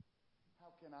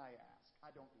 How can I ask?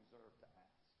 don't deserve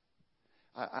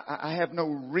to ask. I have no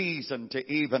reason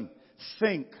to even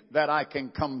think that I can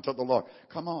come to the Lord.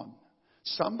 Come on.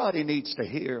 Somebody needs to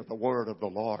hear the word of the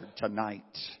Lord tonight.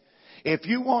 If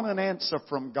you want an answer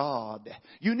from God,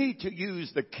 you need to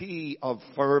use the key of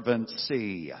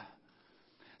fervency.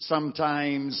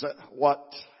 Sometimes what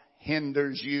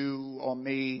hinders you or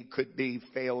me could be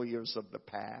failures of the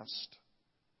past.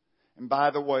 And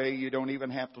by the way, you don't even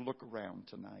have to look around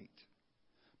tonight.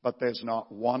 But there's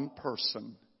not one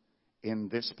person in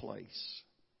this place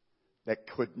that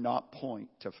could not point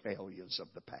to failures of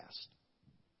the past.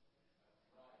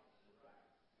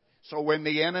 So when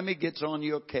the enemy gets on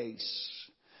your case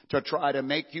to try to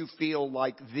make you feel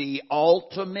like the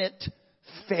ultimate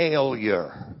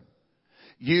failure,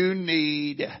 you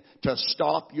need to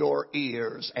stop your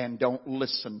ears and don't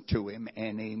listen to him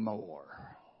anymore.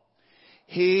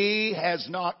 He has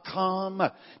not come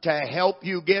to help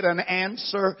you get an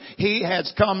answer. He has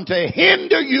come to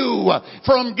hinder you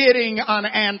from getting an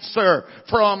answer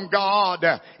from God.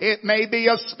 It may be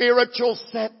a spiritual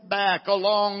setback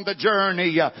along the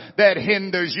journey that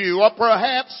hinders you, or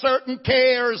perhaps certain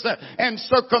cares and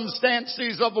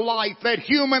circumstances of life that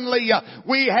humanly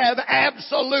we have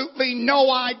absolutely no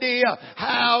idea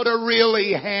how to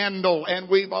really handle. And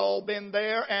we've all been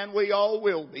there, and we all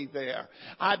will be there.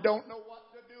 I don't know what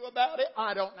about it.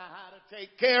 I don't know how to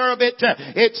take care of it.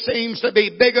 It seems to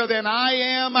be bigger than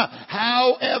I am.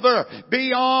 However,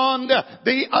 beyond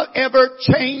the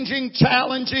ever-changing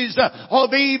challenges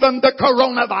of even the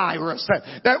coronavirus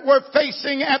that we're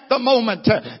facing at the moment,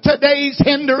 today's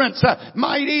hindrance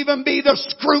might even be the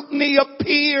scrutiny of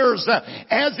peers,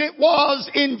 as it was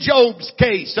in Job's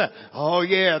case. Oh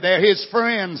yeah, they're his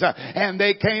friends, and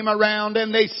they came around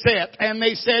and they sat and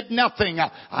they said nothing.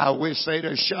 I wish they'd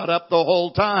have shut up the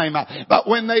whole time. But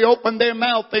when they opened their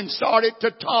mouth and started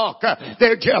to talk,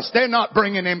 they're not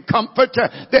bringing him comfort.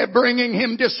 They're bringing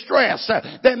him distress.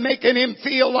 They're making him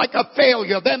feel like a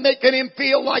failure. They're making him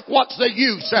feel like, what's the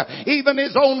use? Even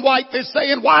his own wife is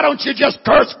saying, why don't you just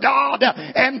curse God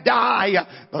and die?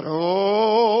 But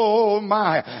oh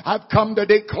my, I've come to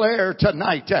declare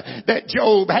tonight that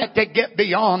Job had to get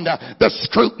beyond the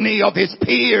scrutiny of his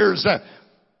peers.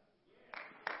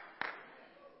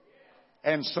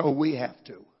 And so we have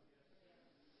to.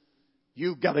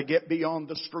 You've got to get beyond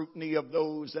the scrutiny of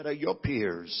those that are your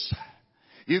peers.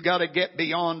 You've got to get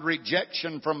beyond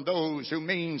rejection from those who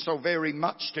mean so very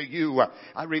much to you.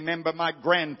 I remember my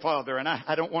grandfather, and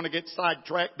I don't want to get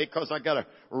sidetracked because I got to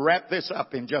wrap this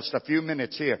up in just a few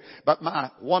minutes here. But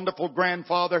my wonderful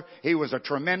grandfather, he was a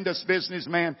tremendous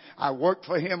businessman. I worked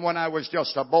for him when I was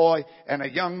just a boy and a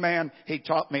young man. He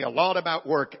taught me a lot about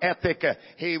work ethic.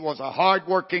 He was a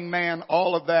hardworking man,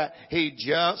 all of that. He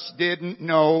just didn't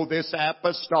know this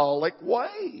apostolic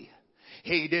way.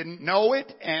 He didn't know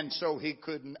it, and so he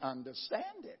couldn't understand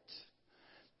it.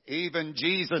 Even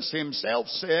Jesus himself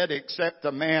said, except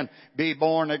a man be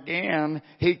born again,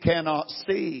 he cannot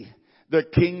see the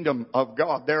kingdom of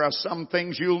God. There are some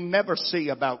things you'll never see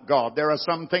about God. There are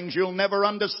some things you'll never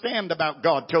understand about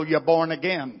God till you're born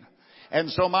again.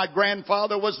 And so my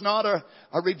grandfather was not a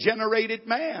regenerated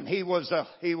man. He was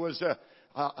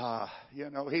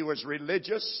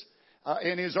religious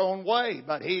in his own way,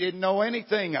 but he didn't know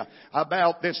anything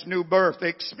about this new birth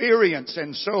experience.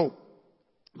 And so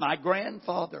my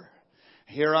grandfather,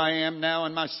 here I am now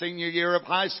in my senior year of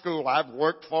high school. I've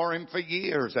worked for him for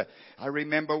years. I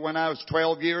remember when I was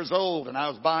 12 years old and I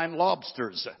was buying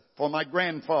lobsters for my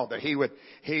grandfather. He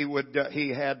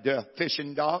had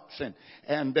fishing docks,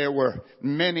 and there were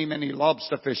many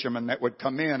lobster fishermen that would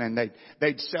come in, and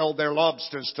they'd sell their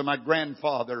lobsters to my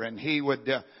grandfather, and he would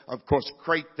of course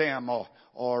crate them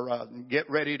or get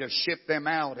ready to ship them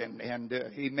out, and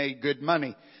he made good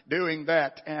money doing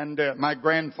that. And my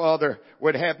grandfather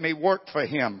would have me work for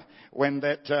him when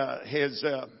his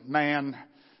man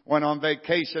went on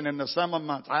vacation in the summer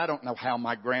months. I don't know how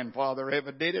my grandfather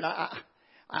ever did it.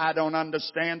 I don't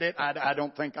understand it. I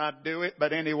don't think I'd do it.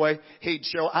 But anyway,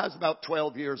 I was about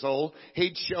 12 years old.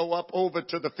 He'd show up over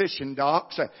to the fishing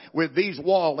docks with these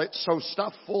wallets so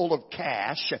stuffed full of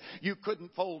cash, you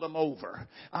couldn't fold them over.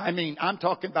 I mean, I'm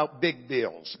talking about big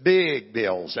bills.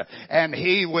 And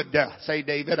he would say,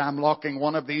 David, I'm locking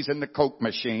one of these in the Coke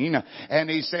machine. And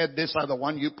he said, this is the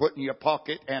one you put in your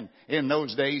pocket. And in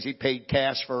those days, he paid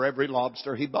cash for every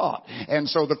lobster he bought. And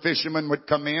so the fishermen would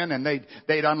come in and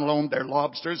they'd unload their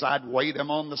lobsters. I'd weigh them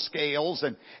on the scales,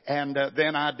 and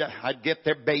then I'd get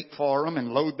their bait for them and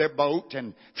load their boat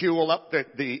and fuel up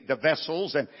the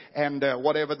vessels and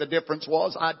whatever the difference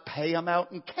was, I'd pay them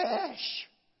out in cash.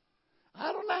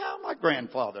 I don't know how my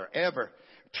grandfather ever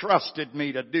trusted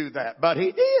me to do that, but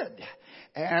he did.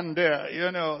 And,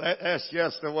 that's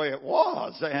just the way it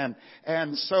was.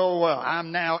 And so,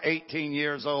 I'm now 18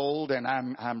 years old and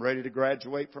I'm ready to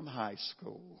graduate from high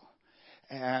school.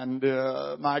 And,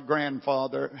 my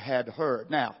grandfather had heard.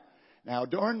 Now,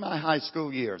 during my high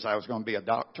school years, I was going to be a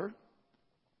doctor.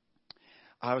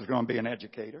 I was going to be an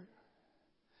educator.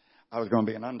 I was going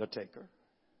to be an undertaker.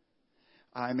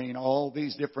 I mean, all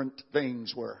these different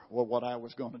things were what I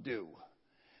was going to do.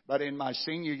 But in my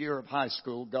senior year of high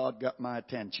school, God got my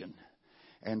attention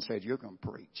and said, you're going to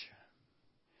preach.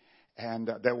 And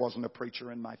there wasn't a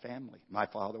preacher in my family. My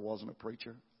father wasn't a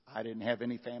preacher. I didn't have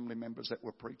any family members that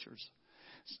were preachers.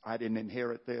 I didn't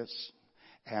inherit this.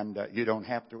 And you don't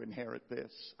have to inherit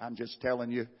this. I'm just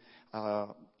telling you,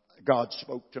 God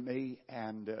spoke to me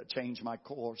and changed my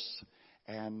course.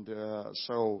 And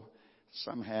so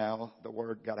somehow the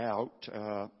word got out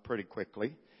pretty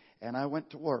quickly. And I went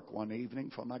to work one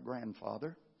evening for my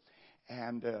grandfather.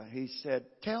 And he said,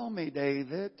 tell me,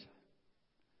 David,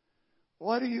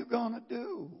 what are you going to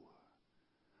do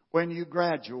when you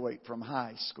graduate from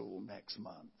high school next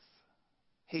month?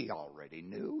 He already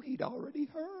knew. He'd already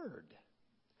heard.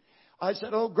 I said,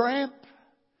 oh, Gramp,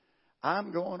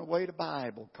 I'm going away to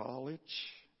Bible college.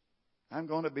 I'm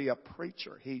going to be a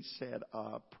preacher. He said,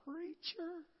 a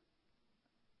preacher?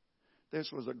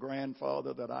 This was a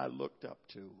grandfather that I looked up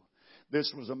to.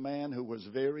 This was a man who was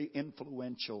very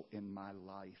influential in my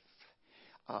life.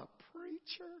 A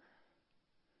preacher?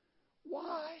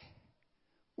 Why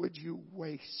would you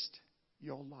waste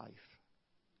your life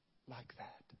like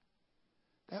that?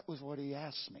 That was what he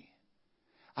asked me.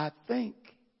 I think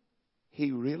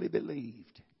he really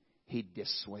believed he'd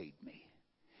dissuade me.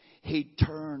 He'd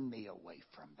turn me away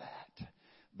from that.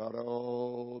 But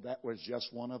that was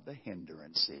just one of the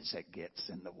hindrances that gets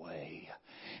in the way.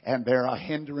 And there are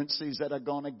hindrances that are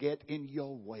going to get in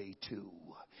your way too.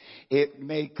 It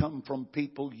may come from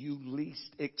people you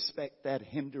least expect that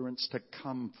hindrance to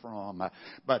come from.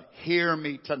 But hear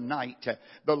me tonight.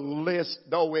 The list,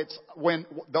 though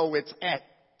it's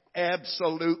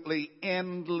absolutely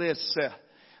endless,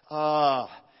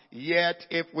 yet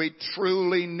if we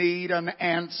truly need an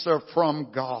answer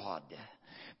from God,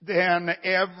 then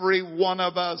every one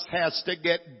of us has to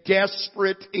get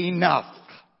desperate enough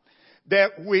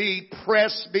that we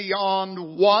press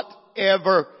beyond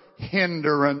whatever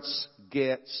hindrance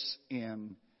gets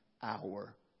in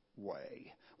our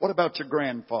way. What about your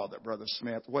grandfather, Brother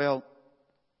Smith? Well,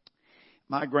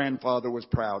 my grandfather was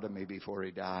proud of me before he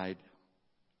died.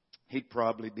 He'd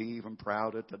probably be even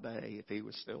prouder today if he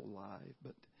was still alive.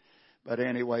 But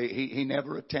anyway, he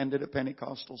never attended a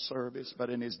Pentecostal service, but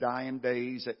in his dying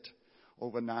days at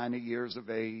over 90 years of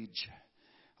age,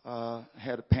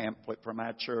 had a pamphlet from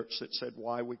our church that said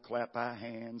why we clap our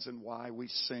hands and why we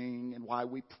sing and why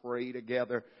we pray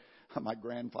together. My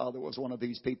grandfather was one of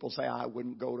these people say, I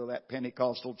wouldn't go to that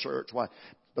Pentecostal church. Why,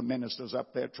 the minister's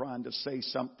up there trying to say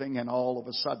something and all of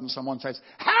a sudden someone says,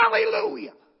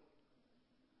 hallelujah.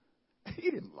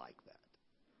 He didn't like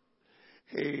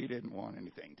that. He didn't want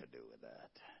anything to do with that.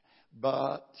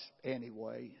 But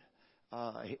anyway,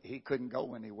 he couldn't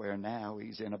go anywhere now.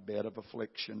 He's in a bed of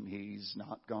affliction. He's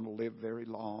not going to live very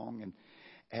long.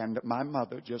 And my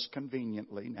mother just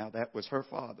conveniently, now that was her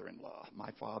father-in-law,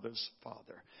 my father's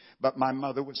father. But my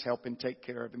mother was helping take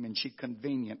care of him, and she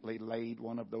conveniently laid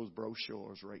one of those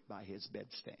brochures right by his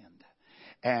bedstand.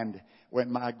 And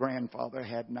when my grandfather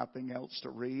had nothing else to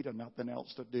read or nothing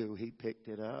else to do, he picked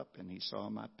it up and he saw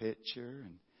my picture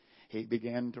and he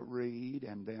began to read.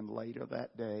 And then later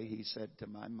that day, he said to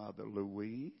my mother,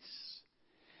 Louise,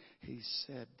 he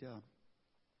said,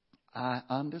 I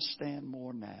understand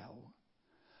more now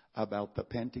about the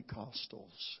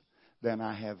Pentecostals than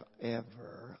I have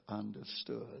ever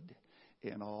understood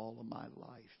in all of my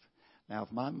life. Now,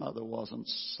 if my mother wasn't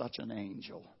such an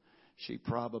angel, she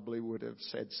probably would have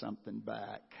said something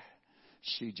back.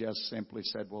 She just simply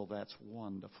said, well, that's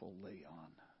wonderful,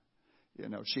 Leon. You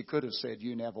know, she could have said,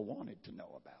 you never wanted to know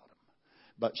about him.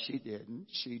 But she didn't.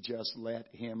 She just let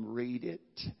him read it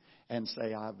and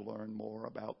say, I've learned more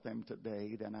about them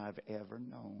today than I've ever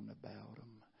known about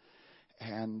them.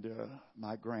 And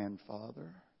my grandfather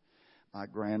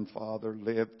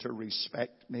lived to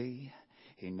respect me.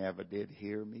 He never did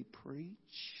hear me preach.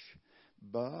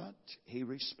 But he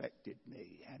respected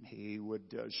me, and he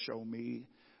would show me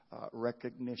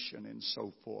recognition and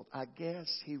so forth. I guess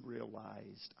he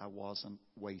realized I wasn't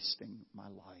wasting my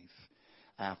life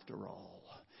after all.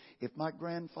 If my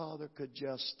grandfather could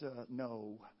just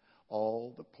know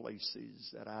all the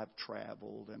places that I've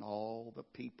traveled and all the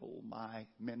people my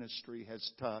ministry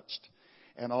has touched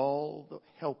and all the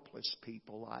helpless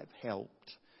people I've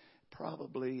helped,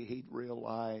 probably he'd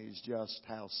realize just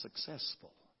how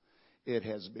successful it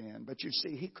has been. But you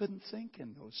see, he couldn't think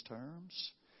in those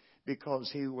terms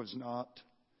because he was not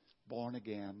born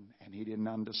again and he didn't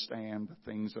understand the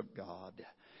things of God.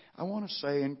 I want to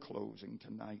say in closing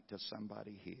tonight to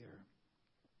somebody here,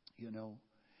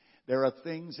 there are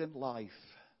things in life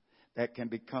that can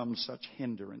become such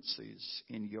hindrances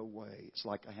in your way. It's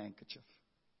like a handkerchief.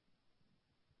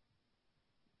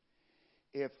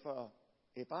 If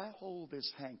I hold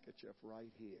this handkerchief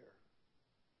right here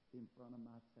in front of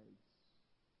my face,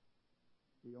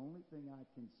 the only thing I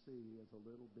can see is a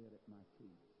little bit at my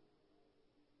feet.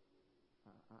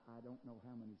 I don't know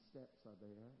how many steps are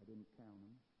there. I didn't count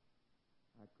them.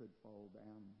 I could fall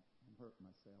down and hurt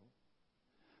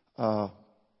myself.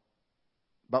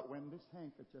 But when this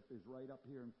handkerchief is right up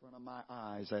here in front of my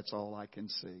eyes, that's all I can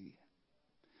see.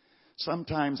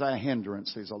 Sometimes our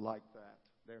hindrances are like that.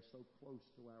 They're so close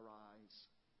to our eyes.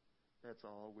 That's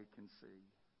all we can see.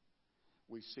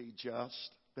 We see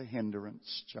just the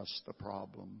hindrance, just the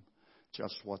problem,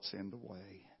 just what's in the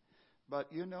way.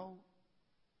 But you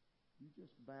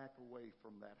just back away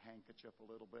from that handkerchief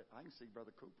a little bit. I can see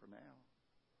Brother Cooper now.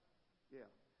 Yeah,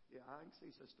 I can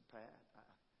see Sister Pat.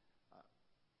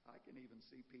 I can even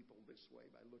see people this way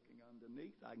by looking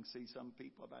underneath. I can see some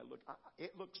people if I look.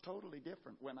 It looks totally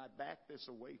different when I back this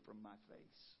away from my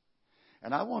face.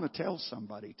 And I want to tell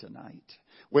somebody tonight,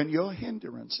 when your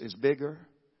hindrance is bigger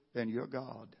than your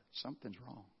God, something's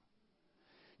wrong.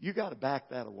 You got to back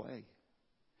that away.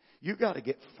 You got to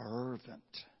get fervent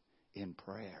in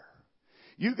prayer.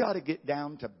 You got to get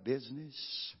down to business.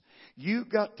 You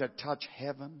got to touch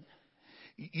heaven.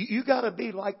 You got to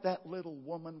be like that little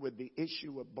woman with the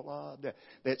issue of blood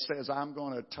that says, I'm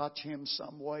going to touch him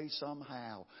some way,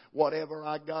 somehow. Whatever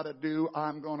I got to do,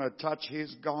 I'm going to touch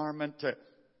his garment.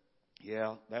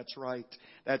 Yeah, that's right.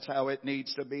 That's how it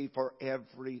needs to be for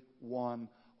every one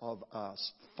of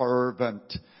us.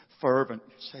 Fervent. You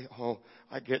say,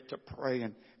 I get to pray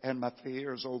and my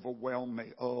fears overwhelm me.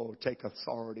 Take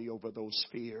authority over those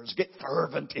fears. Get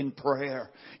fervent in prayer.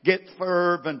 Get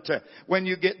fervent. When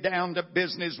you get down to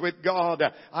business with God,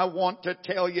 I want to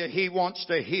tell you, He wants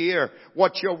to hear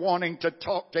what you're wanting to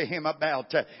talk to Him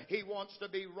about. He wants to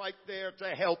be right there to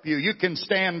help you. You can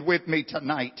stand with me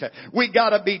tonight. We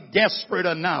got to be desperate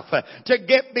enough to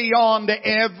get beyond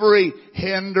every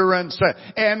hindrance.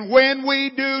 And when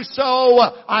we do so,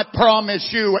 I promise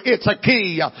you, it's a key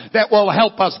that will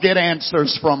help us get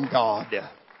answers from God.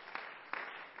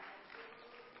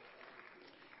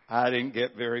 I didn't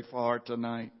get very far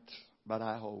tonight, but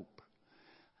I hope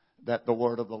that the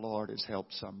word of the Lord has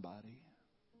helped somebody.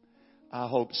 I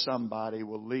hope somebody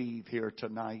will leave here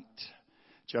tonight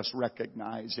just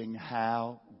recognizing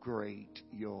how great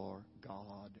your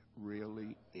God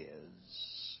really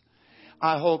is.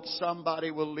 I hope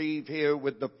somebody will leave here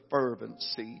with the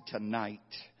fervency tonight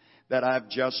that I've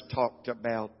just talked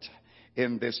about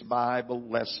in this Bible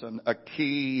lesson. A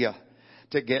key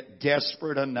to get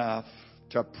desperate enough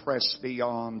to press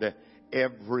beyond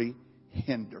every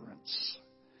hindrance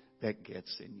that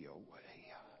gets in your way.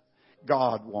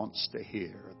 God wants to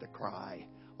hear the cry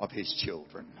of His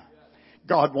children.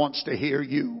 God wants to hear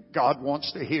you. God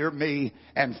wants to hear me.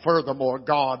 And furthermore,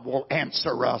 God will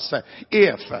answer us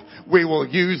if we will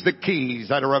use the keys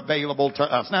that are available to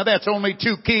us. Now, that's only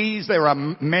 2 keys. There are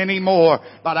many more.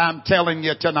 But I'm telling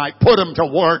you tonight, put them to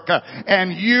work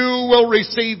and you will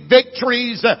receive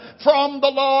victories from the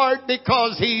Lord,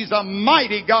 because He's a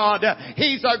mighty God.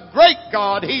 He's a great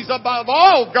God. He's above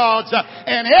all gods.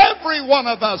 And every one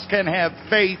of us can have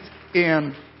faith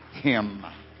in Him.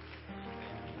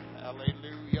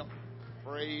 Hallelujah.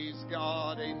 Praise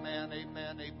God. Amen,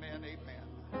 amen, amen, amen.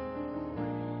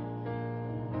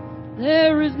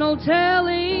 There is no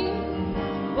telling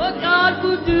what God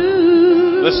will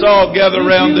do. Let's all gather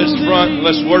around this front and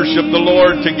let's worship the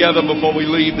Lord together before we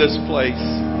leave this place.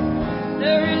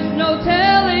 There is no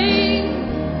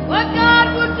telling what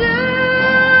God will do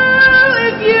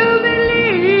if you believe.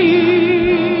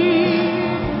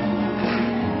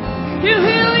 He'll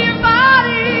heal your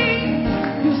body,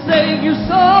 He'll save your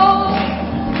soul,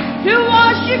 He'll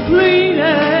wash you clean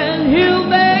and He'll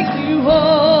make you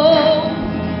whole.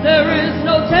 There is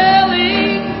no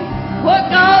telling what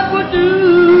God will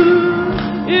do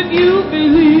if you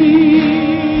believe.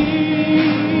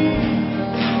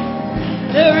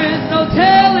 There is no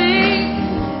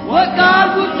telling what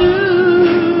God will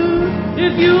do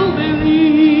if you believe.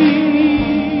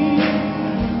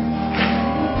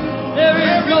 There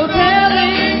is no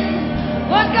telling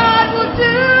what God will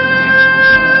do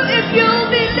if you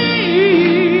believe.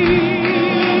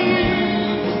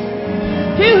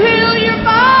 He'll heal your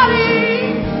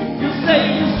body, He'll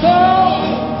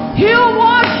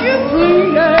you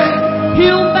clean and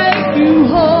He'll make you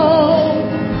whole.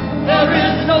 There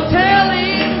is no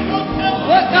telling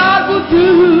what God will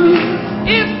do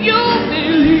if you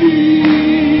believe.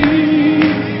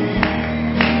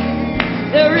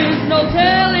 There is no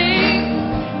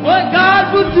telling what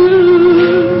God will do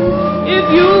if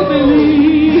you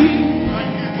believe.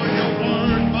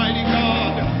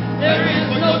 There is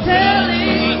no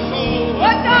telling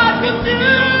what God will do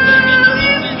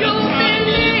if you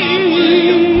believe.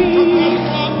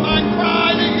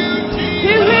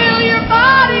 He'll heal your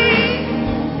body,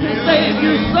 He'll save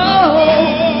your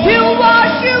soul, He'll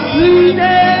wash you clean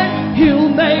and He'll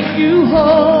make you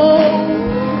whole.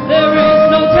 There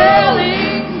is no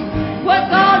telling what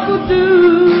God will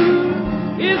do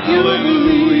if you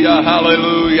believe.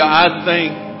 Hallelujah. I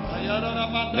think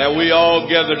that we all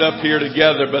gathered up here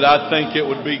together, but I think it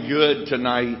would be good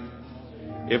tonight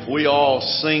if we all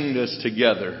sing this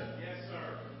together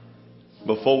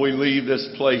before we leave this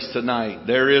place tonight.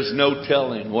 There is no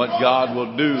telling what God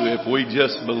will do if we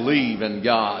just believe in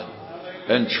God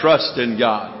and trust in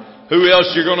God. Who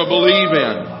else you're going to believe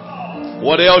in?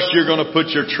 What else you're going to put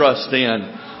your trust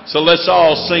in? So let's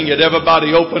all sing it.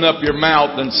 Everybody open up your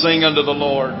mouth and sing unto the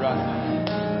Lord right now.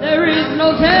 There is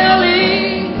no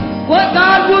telling what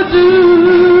God will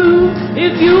do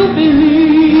if you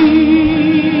believe.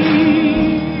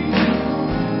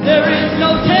 There is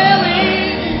no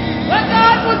telling what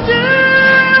God will do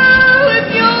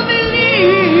if you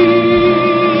believe.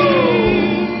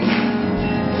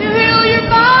 He'll heal your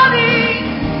body,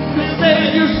 He'll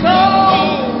save your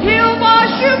soul, He'll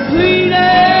wash you clean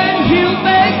and He'll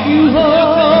make you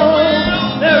whole.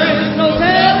 There is no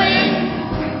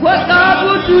telling what God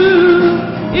will do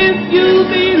if you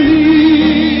believe.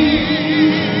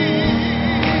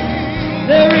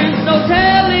 There is no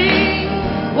telling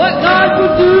what God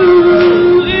will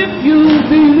do if you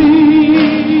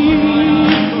believe.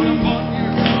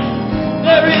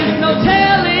 There is no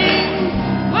telling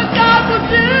what God will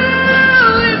do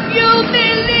if you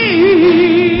believe.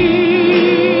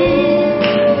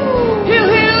 He'll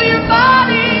heal your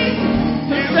body,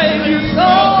 He'll save your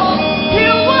soul,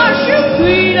 He'll wash you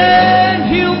clean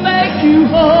and He'll make you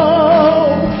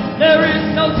whole. There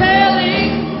is no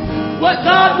telling what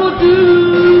God will do